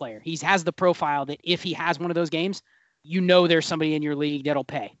type of a player. He has the profile that if he has one of those games, there's somebody in your league that'll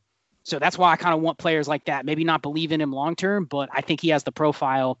pay. So that's why I kind of want players like that. Maybe not believe in him long-term, but I think he has the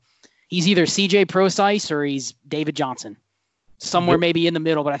profile. He's either CJ Procise or he's David Johnson, somewhere maybe in the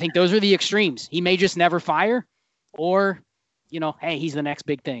middle. But I think those are the extremes. He may just never fire, or, hey, he's the next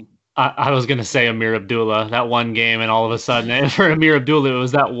big thing. I was going to say Amir Abdullah, that one game, and all of a sudden, for Amir Abdullah, it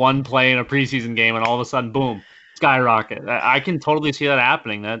was that one play in a preseason game, and all of a sudden, boom, skyrocket. I can totally see that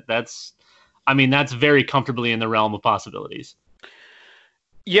happening. That's very comfortably in the realm of possibilities.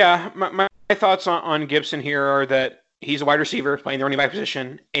 Yeah, my thoughts on Gibson here are that he's a wide receiver playing the running back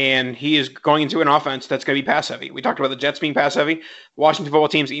position, and he is going into an offense that's going to be pass heavy. We talked about the Jets being pass heavy. Washington football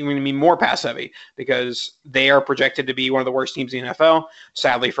teams even going to be more pass heavy because they are projected to be one of the worst teams in the NFL,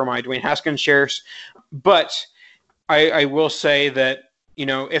 sadly for my Dwayne Haskins shares. But I will say that,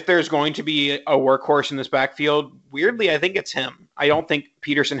 if there's going to be a workhorse in this backfield, weirdly, I think it's him. I don't think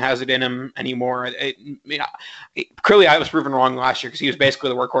Peterson has it in him anymore. Clearly, I was proven wrong last year because he was basically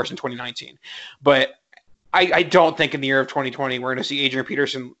the workhorse in 2019. But I don't think in the year of 2020 we're going to see Adrian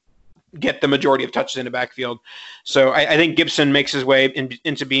Peterson get the majority of touches in the backfield. So I think Gibson makes his way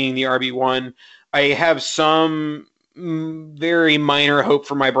into being the RB1. I have some very minor hope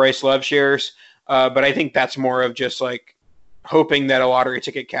for my Bryce Love shares, but I think that's more of just like hoping that a lottery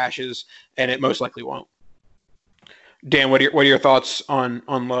ticket cashes, and it most likely won't. Dan, what are your thoughts on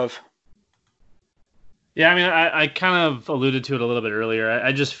Love? Yeah, I mean, I kind of alluded to it a little bit earlier.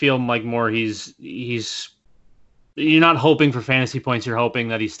 I just feel like more he's you're not hoping for fantasy points. You're hoping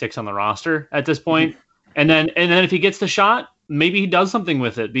that he sticks on the roster at this point. And then if he gets the shot, maybe he does something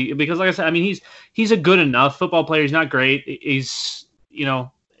with it. Because like I said, I mean, he's a good enough football player. He's not great. He's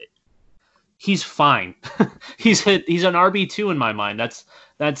he's fine. He's an RB2 in my mind. That's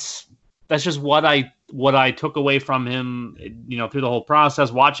just what I took away from him, through the whole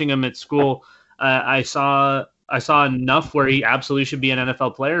process. Watching him at school, I saw enough where he absolutely should be an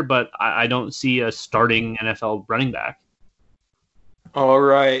NFL player, but I don't see a starting NFL running back. All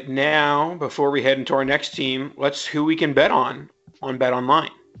right, now before we head into our next team, who we can bet on Bet Online.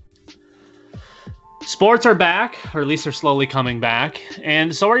 Sports are back, or at least they're slowly coming back,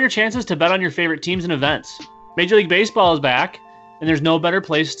 and so are your chances to bet on your favorite teams and events. Major League Baseball is back, and there's no better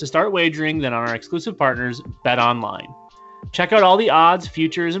place to start wagering than on our exclusive partners, Bet Online. Check out all the odds,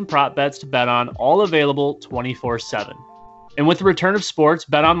 futures, and prop bets to bet on, all available 24/7. And with the return of sports,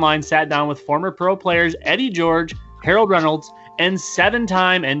 Bet Online sat down with former pro players Eddie George, Harold Reynolds, and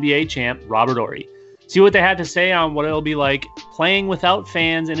 7-time NBA champ Robert Horry. See what they had to say on what it'll be like playing without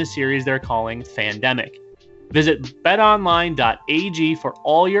fans in a series they're calling Fandemic. Visit betonline.ag for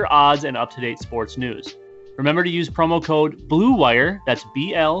all your odds and up-to-date sports news. Remember to use promo code BLUEWIRE, that's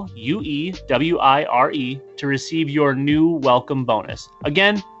BLUEWIRE, to receive your new welcome bonus.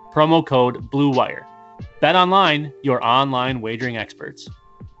 Again, promo code BLUEWIRE. Bet Online, your online wagering experts.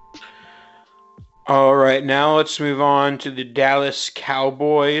 All right, now let's move on to the Dallas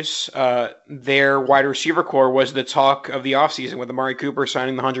Cowboys. Their wide receiver core was the talk of the offseason, with Amari Cooper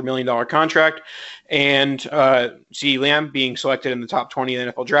signing the $100 million contract and CeeDee Lamb being selected in the top 20 of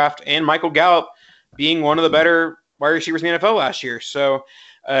the NFL draft, and Michael Gallup being one of the better wide receivers in the NFL last year. So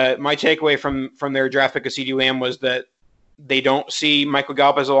my takeaway from their draft pick of CeeDee Lamb was that they don't see Michael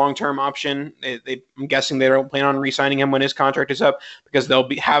Gallup as a long-term option. I'm guessing they don't plan on re-signing him when his contract is up, because they'll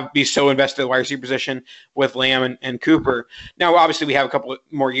be so invested in the wide receiver position with Lamb and Cooper. Now, obviously, we have a couple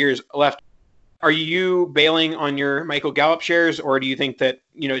more years left. Are you bailing on your Michael Gallup shares, or do you think that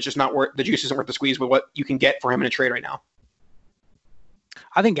it's just not worth the juice isn't worth the squeeze with what you can get for him in a trade right now?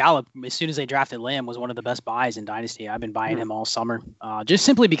 I think Gallup, as soon as they drafted Lamb, was one of the best buys in Dynasty. I've been buying him all summer, just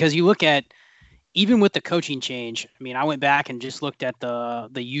simply because you look at, even with the coaching change, I mean, I went back and just looked at the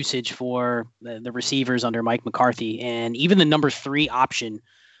usage for the receivers under Mike McCarthy, and even the number 3 option,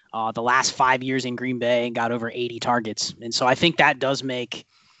 the last 5 years in Green Bay, got over 80 targets. And so I think that does make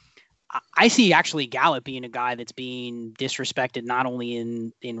 – I see actually Gallup being a guy that's being disrespected not only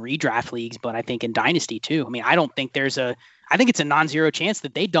in redraft leagues, but I think in Dynasty too. I mean, I think it's a non-zero chance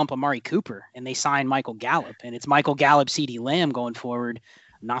that they dump Amari Cooper and they sign Michael Gallup, and it's Michael Gallup, CeeDee Lamb going forward,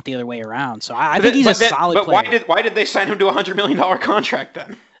 not the other way around. So I think he's a solid player. But why did they sign him to a $100 million contract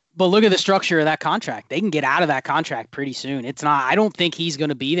then? But look at the structure of that contract. They can get out of that contract pretty soon. I don't think he's going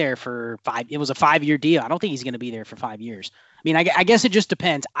to be there for 5. It was a 5-year deal. I don't think he's going to be there for 5 years. I mean, I guess it just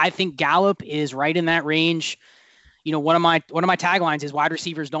depends. I think Gallup is right in that range. One of my taglines is wide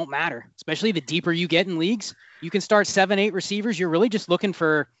receivers don't matter, especially the deeper you get in leagues. You can start 7-8 receivers. You're really just looking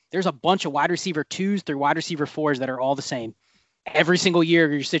for, there's a bunch of wide receiver 2s through wide receiver 4s that are all the same. Every single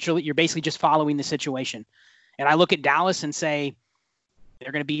year, you're basically just following the situation. And I look at Dallas and say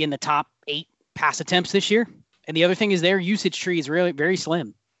they're going to be in the top 8 pass attempts this year. And the other thing is their usage tree is really very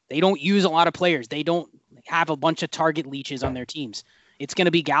slim. They don't use a lot of players. They don't have a bunch of target leeches on their teams. It's going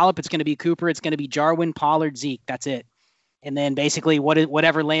to be Gallup. It's going to be Cooper. It's going to be Jarwin, Pollard, Zeke. That's it. And then basically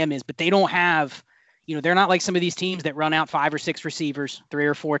whatever Lamb is. But they don't have, they're not like some of these teams that run out 5 or 6 receivers, 3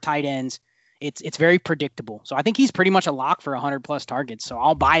 or 4 tight ends. It's very predictable. So I think he's pretty much a lock for 100+ targets. So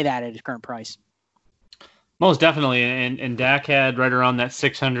I'll buy that at his current price. Most definitely. And Dak had right around that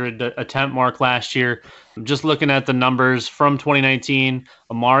 600 attempt mark last year. Just looking at the numbers from 2019,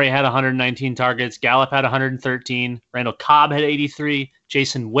 Amari had 119 targets. Gallup had 113. Randall Cobb had 83.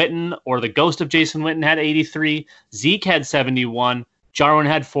 Jason Witten, or the ghost of Jason Witten, had 83. Zeke had 71. Jarwin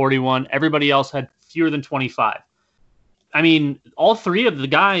had 41. Everybody else had fewer than 25. I mean, all three of the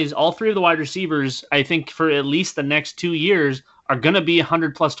wide receivers, I think for at least the next 2 years, are going to be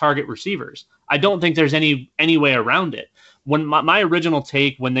 100+ target receivers. I don't think there's any way around it. When my original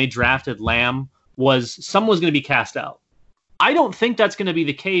take when they drafted Lamb was someone was going to be cast out. I don't think that's going to be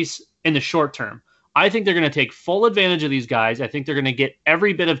the case in the short term. I think they're going to take full advantage of these guys. I think they're going to get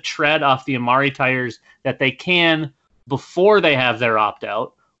every bit of tread off the Amari tires that they can before they have their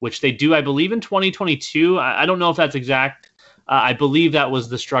opt-out, which they do, I believe, in 2022. I don't know if that's exact. I believe that was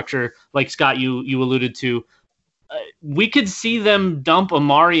the structure, like Scott, you alluded to. We could see them dump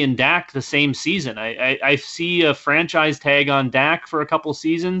Amari and Dak the same season. I see a franchise tag on Dak for a couple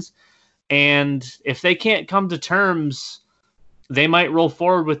seasons, and if they can't come to terms, they might roll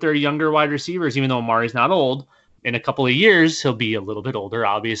forward with their younger wide receivers, even though Amari's not old. In a couple of years, he'll be a little bit older,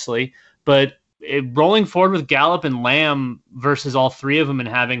 obviously. But rolling forward with Gallup and Lamb versus all three of them and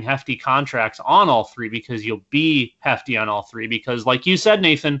having hefty contracts on all three, because you'll be hefty on all three. Because like you said,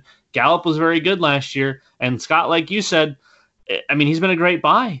 Nathan, Gallup was very good last year. And Scott, like you said, I mean, he's been a great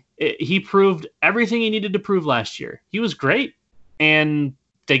buy. He proved everything he needed to prove last year. He was great. And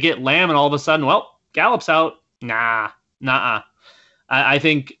they get Lamb and all of a sudden, well, Gallup's out. Nah. I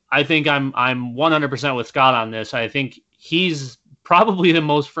think I'm 100% with Scott on this. I think he's probably the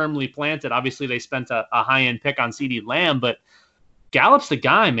most firmly planted. Obviously, they spent a high-end pick on CeeDee Lamb, but Gallup's the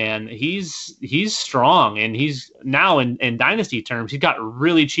guy, man. He's strong, and he's now in dynasty terms, he got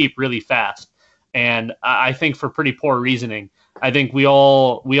really cheap really fast. And I think for pretty poor reasoning. I think we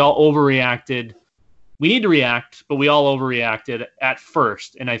all overreacted. We need to react, but we all overreacted at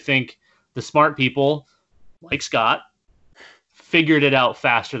first. And I think the smart people, like Scott, figured it out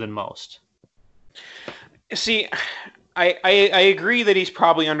faster than most. See, I agree that he's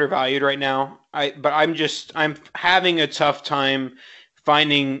probably undervalued right now. But I'm having a tough time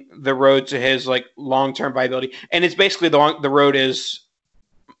finding the road to his like long-term viability. And it's basically the road is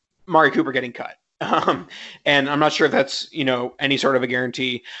Mari Cooper getting cut. And I'm not sure if that's, any sort of a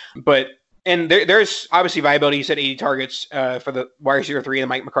guarantee, but there's obviously viability. You said 80 targets for the wide receiver 3 and the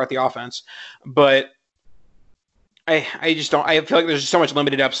Mike McCarthy offense, but I just don't. I feel like there's so much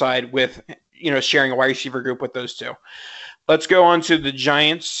limited upside with sharing a wide receiver group with those two. Let's go on to the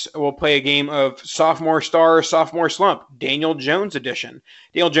Giants. We'll play a game of sophomore star, sophomore slump, Daniel Jones edition.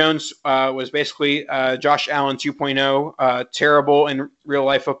 Daniel Jones was basically Josh Allen 2.0, terrible in real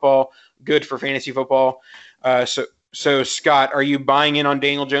life football, good for fantasy football. So Scott, are you buying in on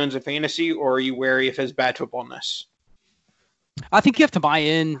Daniel Jones in fantasy, or are you wary of his bad footballness? I think you have to buy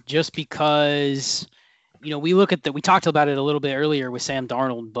in just because, we talked about it a little bit earlier with Sam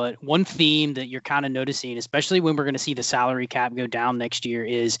Darnold, but one theme that you're kind of noticing, especially when we're going to see the salary cap go down next year,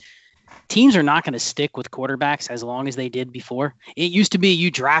 is teams are not going to stick with quarterbacks as long as they did before. It used to be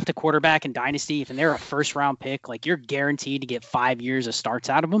you draft a quarterback in Dynasty, and they're a first-round pick, like you're guaranteed to get 5 years of starts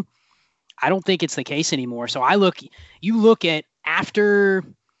out of them. I don't think it's the case anymore. So you look at after,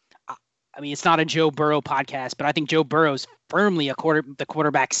 it's not a Joe Burrow podcast, but I think Joe Burrow's firmly the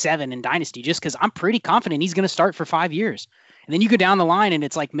quarterback 7 in Dynasty, just because I'm pretty confident he's going to start for 5 years. And then you go down the line and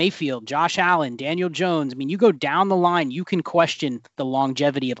it's like Mayfield, Josh Allen, Daniel Jones. You go down the line, you can question the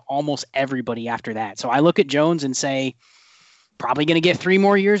longevity of almost everybody after that. So I look at Jones and say, probably going to get 3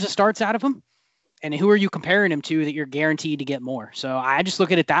 more years of starts out of him. And who are you comparing him to that you're guaranteed to get more? So I just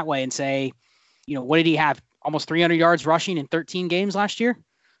look at it that way and say, what did he have? Almost 300 yards rushing in 13 games last year.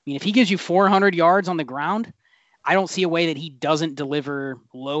 If he gives you 400 yards on the ground, I don't see a way that he doesn't deliver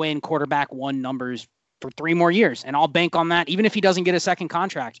low-end quarterback 1 numbers for 3 more years. And I'll bank on that, even if he doesn't get a second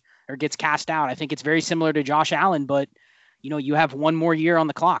contract or gets cast out. I think it's very similar to Josh Allen, but, you have 1 more year on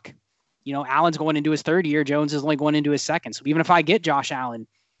the clock. Allen's going into his 3rd year. Jones is only going into his 2nd. So even if I get Josh Allen,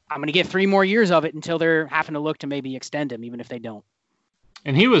 I'm going to get 3 more years of it until they're having to look to maybe extend him, even if they don't.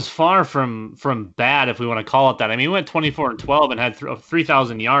 And he was far from bad, if we want to call it that. He went 24-12 and had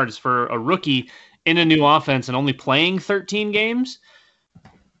 3,000 yards for a rookie in a new offense and only playing 13 games.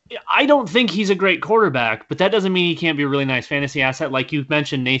 I don't think he's a great quarterback, but that doesn't mean he can't be a really nice fantasy asset. Like you've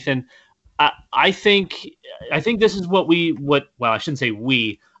mentioned, Nathan, I think this is I shouldn't say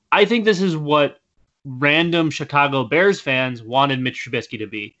we. I think this is what random Chicago Bears fans wanted Mitch Trubisky to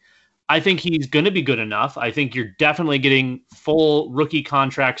be. I think he's going to be good enough. I think you're definitely getting full rookie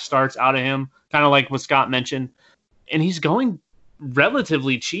contract starts out of him, kind of like what Scott mentioned. And he's going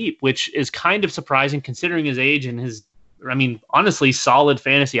relatively cheap, which is kind of surprising considering his age and his, honestly, solid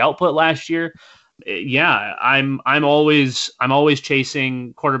fantasy output last year. Yeah, I'm always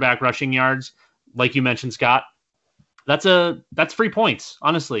chasing quarterback rushing yards, like you mentioned, Scott. That's free points,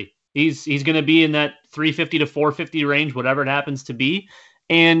 honestly. He's going to be in that 350 to 450 range, whatever it happens to be.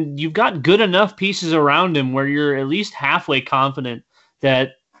 And you've got good enough pieces around him where you're at least halfway confident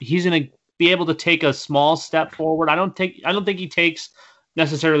that he's going to be able to take a small step forward. I don't think he takes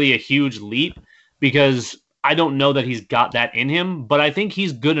necessarily a huge leap because I don't know that he's got that in him, but I think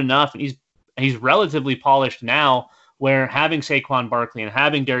he's good enough. And he's relatively polished now, where having Saquon Barkley and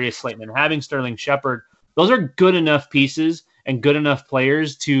having Darius Slayton and having Sterling Shepard, those are good enough pieces and good enough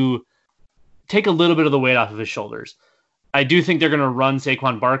players to take a little bit of the weight off of his shoulders. I do think they're going to run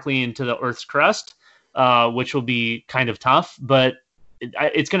Saquon Barkley into the earth's crust, which will be kind of tough, but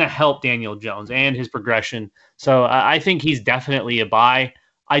it's going to help Daniel Jones and his progression. So I think he's definitely a buy.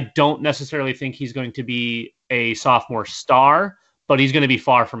 I don't necessarily think he's going to be a sophomore star, but he's going to be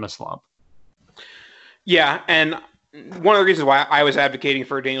far from a slump. Yeah, and one of the reasons why I was advocating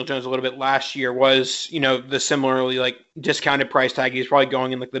for Daniel Jones a little bit last year was, the similarly like discounted price tag. He's probably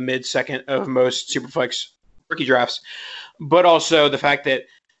going in like the mid second of most Superflex rookie drafts, but also the fact that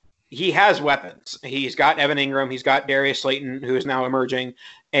he has weapons. He's got Evan Ingram, he's got Darius Slayton, who is now emerging,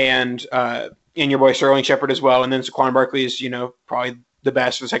 and your boy Sterling Shepard as well, and then Saquon Barkley is, probably the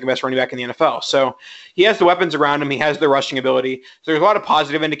best or the second best running back in the NFL. So he has the weapons around him. He has the rushing ability. So there's a lot of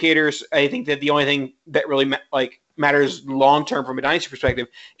positive indicators. I think that the only thing that really matters long term from a dynasty perspective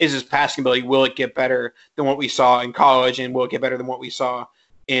is his passing ability. Will it get better than what we saw in college, and will it get better than what we saw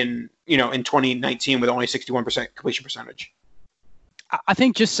in 2019 with only 61% completion percentage? I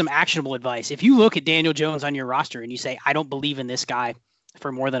think just some actionable advice. If you look at Daniel Jones on your roster and you say, I don't believe in this guy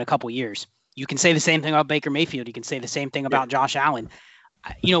for more than a couple years, you can say the same thing about Baker Mayfield. You can say the same thing about Josh Allen.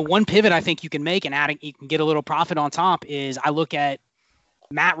 One pivot I think you can make and you can get a little profit on top is I look at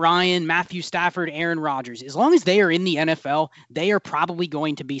Matt Ryan, Matthew Stafford, Aaron Rodgers. As long as they are in the NFL, they are probably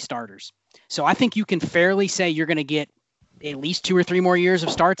going to be starters. So I think you can fairly say you're going to get at least 2 or 3 more years of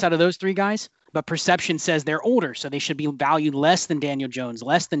starts out of those 3 guys. But perception says they're older, so they should be valued less than Daniel Jones,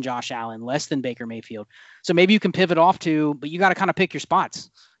 less than Josh Allen, less than Baker Mayfield. So maybe you can pivot off to, but you got to kind of pick your spots.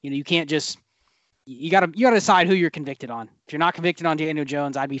 You can't just you got to decide who you're convicted on. If you're not convicted on Daniel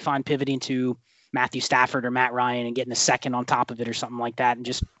Jones, I'd be fine pivoting to Matthew Stafford or Matt Ryan and getting a second on top of it or something like that, and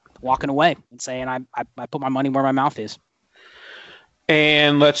just walking away and saying I put my money where my mouth is.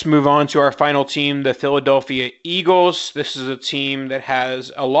 And let's move on to our final team, the Philadelphia Eagles. This is a team that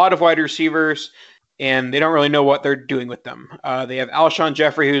has a lot of wide receivers, and they don't really know what they're doing with them. They have Alshon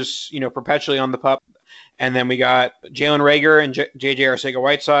Jeffrey, who's perpetually on the pup, and then we got Jalen Reagor and J.J.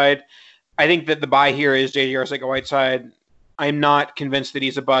 Arcega-Whiteside. I think that the buy here is J.J. Arcega-Whiteside. I'm not convinced that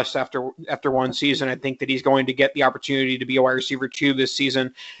he's a bust after one season. I think that he's going to get the opportunity to be a wide receiver 2 this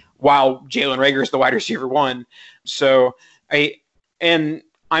season, while Jalen Reagor is the wide receiver 1. So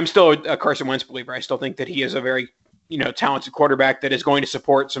I'm still a Carson Wentz believer. I still think that he is a very, talented quarterback that is going to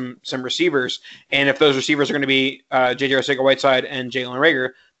support some receivers. And if those receivers are going to be J.J. Arcega-Whiteside and Jalen Reagor,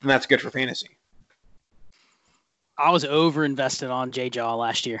 then that's good for fantasy. I was over-invested on J-Jaw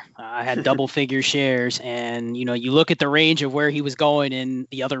last year. I had double-figure shares, and, you look at the range of where he was going and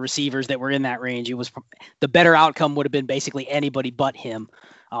the other receivers that were in that range, the better outcome would have been basically anybody but him,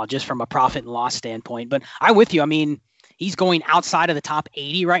 just from a profit and loss standpoint. But I'm with you. I mean, he's going outside of the top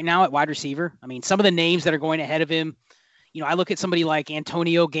 80 right now at wide receiver. I mean, some of the names that are going ahead of him, I look at somebody like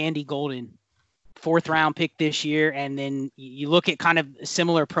Antonio Gandy-Golden, 4th-round pick this year, and then you look at kind of a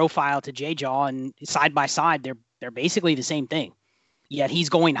similar profile to J-Jaw, and side by side, they're basically the same thing. Yet he's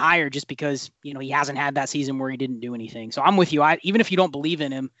going higher just because, he hasn't had that season where he didn't do anything. So I'm with you. Even if you don't believe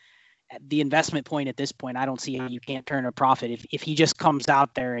in him, at the investment point at this point, I don't see how you can't turn a profit. If he just comes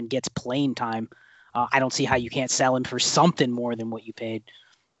out there and gets playing time, I don't see how you can't sell him for something more than what you paid.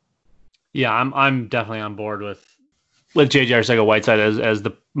 Yeah, I'm definitely on board with J.J. Arcega-Whiteside as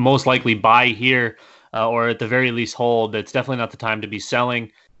the most likely buy here, or at the very least hold. It's definitely not the time to be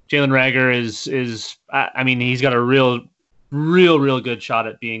selling. Jalen Reagor is he's got a real good shot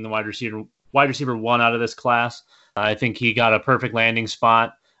at being the wide receiver 1 out of this class. I think he got a perfect landing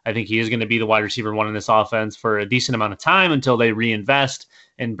spot. I think he is going to be the wide receiver 1 in this offense for a decent amount of time until they reinvest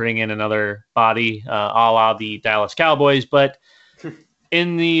and bring in another body, a la the Dallas Cowboys. But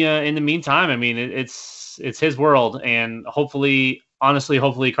in the meantime, I mean, it's his world, and hopefully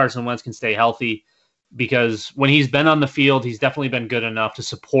Carson Wentz can stay healthy, because when he's been on the field, he's definitely been good enough to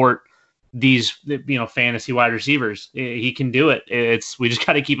support these, fantasy wide receivers. He can do it. We just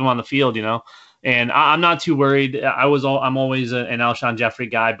got to keep him on the field, And I'm not too worried. I'm always an Alshon Jeffrey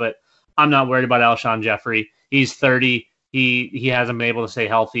guy, but I'm not worried about Alshon Jeffrey. He's 30. He hasn't been able to stay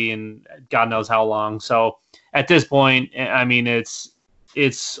healthy in God knows how long. So at this point, I mean,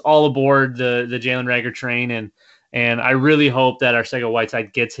 it's all aboard the Jalen Reagor train, and I really hope that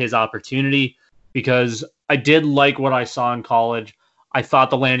Arcega-Whiteside gets his opportunity, because I did like what I saw in college. I thought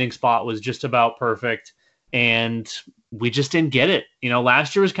the landing spot was just about perfect, and we just didn't get it.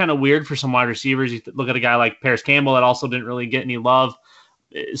 Last year was kind of weird for some wide receivers. You look at a guy like Paris Campbell that also didn't really get any love.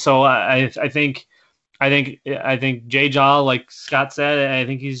 So I think J-Jaw, like Scott said, I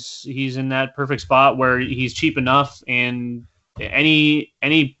think he's in that perfect spot where he's cheap enough, and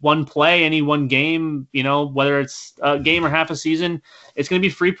any one play, any one game, whether it's a game or half a season, it's going to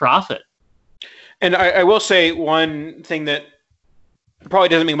be free profit. And I will say one thing that probably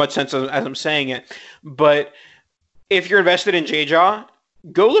doesn't make much sense as I'm saying it, but if you're invested in J-Jaw,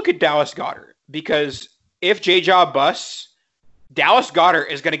 go look at Dallas Goedert, because if J-Jaw busts, Dallas Goedert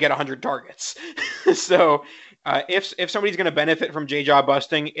is going to get 100 targets. So If somebody's going to benefit from J-Jaw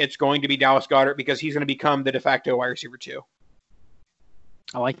busting, it's going to be Dallas Goedert because he's going to become the de facto wide receiver 2.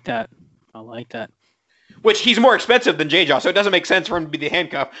 I like that. Which he's more expensive than J-Jaw, so it doesn't make sense for him to be the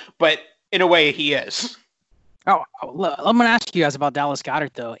handcuff, but in a way he is. Oh, I'm going to ask you guys about Dallas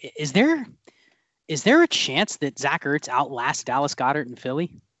Goedert, though. Is there a chance that Zach Ertz outlasts Dallas Goedert in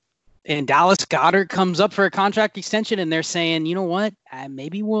Philly? And Dallas Goedert comes up for a contract extension, and they're saying, you know what,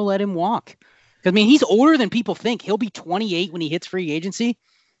 maybe we'll let him walk. Because, I mean, he's older than people think. He'll be 28 when he hits free agency.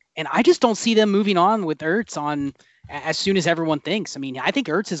 And I just don't see them moving on with Ertz as soon as everyone thinks. I mean, I think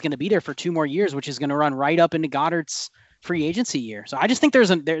Ertz is going to be there for 2 more years, which is going to run right up into Goddard's free agency year. So I just think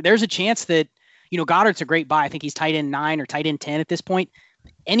there's a chance that, Goddard's a great buy. I think he's tight end 9 or tight end 10 at this point.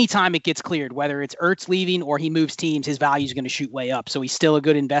 Anytime it gets cleared, whether it's Ertz leaving or he moves teams, his value is going to shoot way up. So he's still a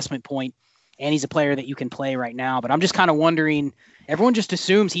good investment point, and he's a player that you can play right now. But I'm just kind of wondering, everyone just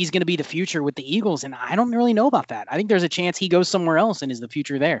assumes he's going to be the future with the Eagles, and I don't really know about that. I think there's a chance he goes somewhere else and is the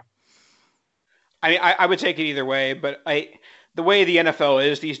future there. I mean, I would take it either way, but the way the NFL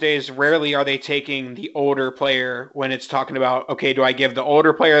is these days, rarely are they taking the older player when it's talking about, okay, do I give the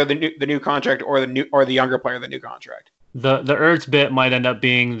older player the new contract or the younger player the new contract? The Ertz bit might end up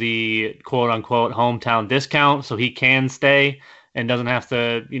being the quote unquote hometown discount, so he can stay and doesn't have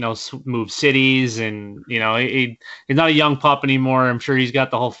to, move cities, and he's not a young pup anymore. I'm sure he's got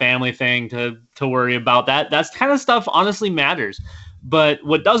the whole family thing to worry about. That's kind of stuff honestly matters. But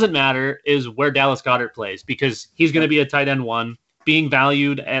what doesn't matter is where Dallas Goedert plays, because he's going to be a tight end 1, being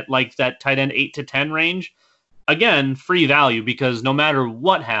valued at like that tight end 8 to 10 range. Again, free value, because no matter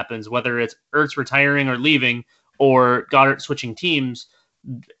what happens, whether it's Ertz retiring or leaving or Goddard switching teams,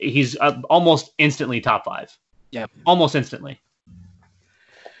 he's almost instantly top 5. Yeah, almost instantly.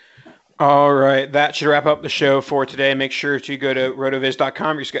 All right, that should wrap up the show for today. Make sure to go to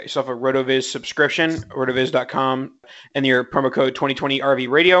rotoviz.com. You get yourself a RotoViz subscription, rotoviz.com, and your promo code 2020RV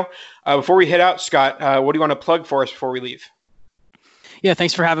Radio. Before we head out, Scott, what do you want to plug for us before we leave? Yeah,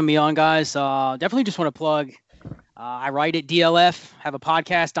 thanks for having me on, guys. Definitely just want to plug. I write at DLF, have a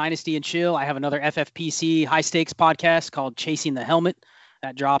podcast, Dynasty and Chill. I have another FFPC high stakes podcast called Chasing the Helmet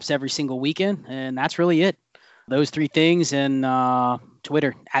that drops every single weekend, and that's really it. Those 3 things, and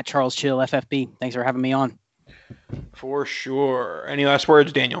Twitter at CharlesChillFFB. Thanks for having me on. For sure. Any last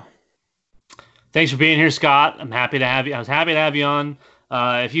words, Daniel? Thanks for being here, Scott. I'm happy to have you. I was happy to have you on.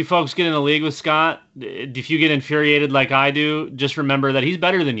 If you folks get in the league with Scott, if you get infuriated like I do, just remember that he's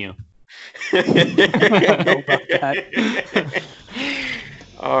better than you.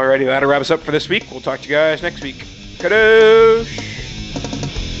 Alrighty, that'll wrap us up for this week. We'll talk to you guys next week. Kadosh!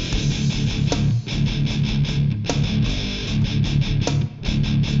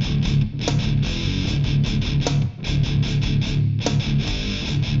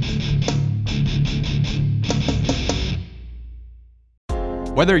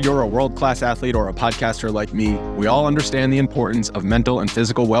 Whether you're a world-class athlete or a podcaster like me, we all understand the importance of mental and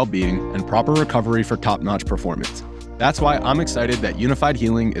physical well-being and proper recovery for top-notch performance. That's why I'm excited that Unified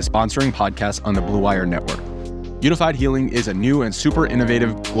Healing is sponsoring podcasts on the Blue Wire Network. Unified Healing is a new and super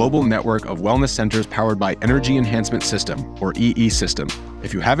innovative global network of wellness centers powered by Energy Enhancement System, or EE System.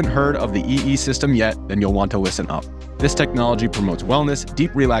 If you haven't heard of the EE System yet, then you'll want to listen up. This technology promotes wellness,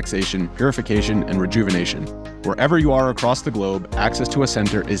 deep relaxation, purification, and rejuvenation. Wherever you are across the globe, access to a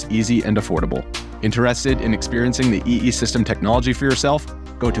center is easy and affordable. Interested in experiencing the EE System technology for yourself?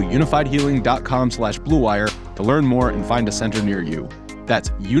 Go to unifiedhealing.com/bluewire to learn more and find a center near you.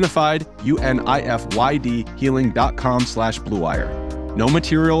 That's unified, UNIFYD, healing.com/bluewire. No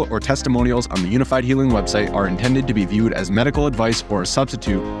material or testimonials on the Unified Healing website are intended to be viewed as medical advice or a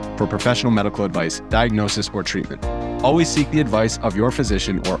substitute for professional medical advice, diagnosis, or treatment. Always seek the advice of your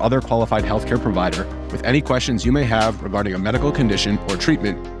physician or other qualified healthcare provider with any questions you may have regarding a medical condition or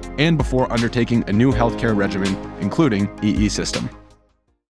treatment and before undertaking a new healthcare regimen, including EE System.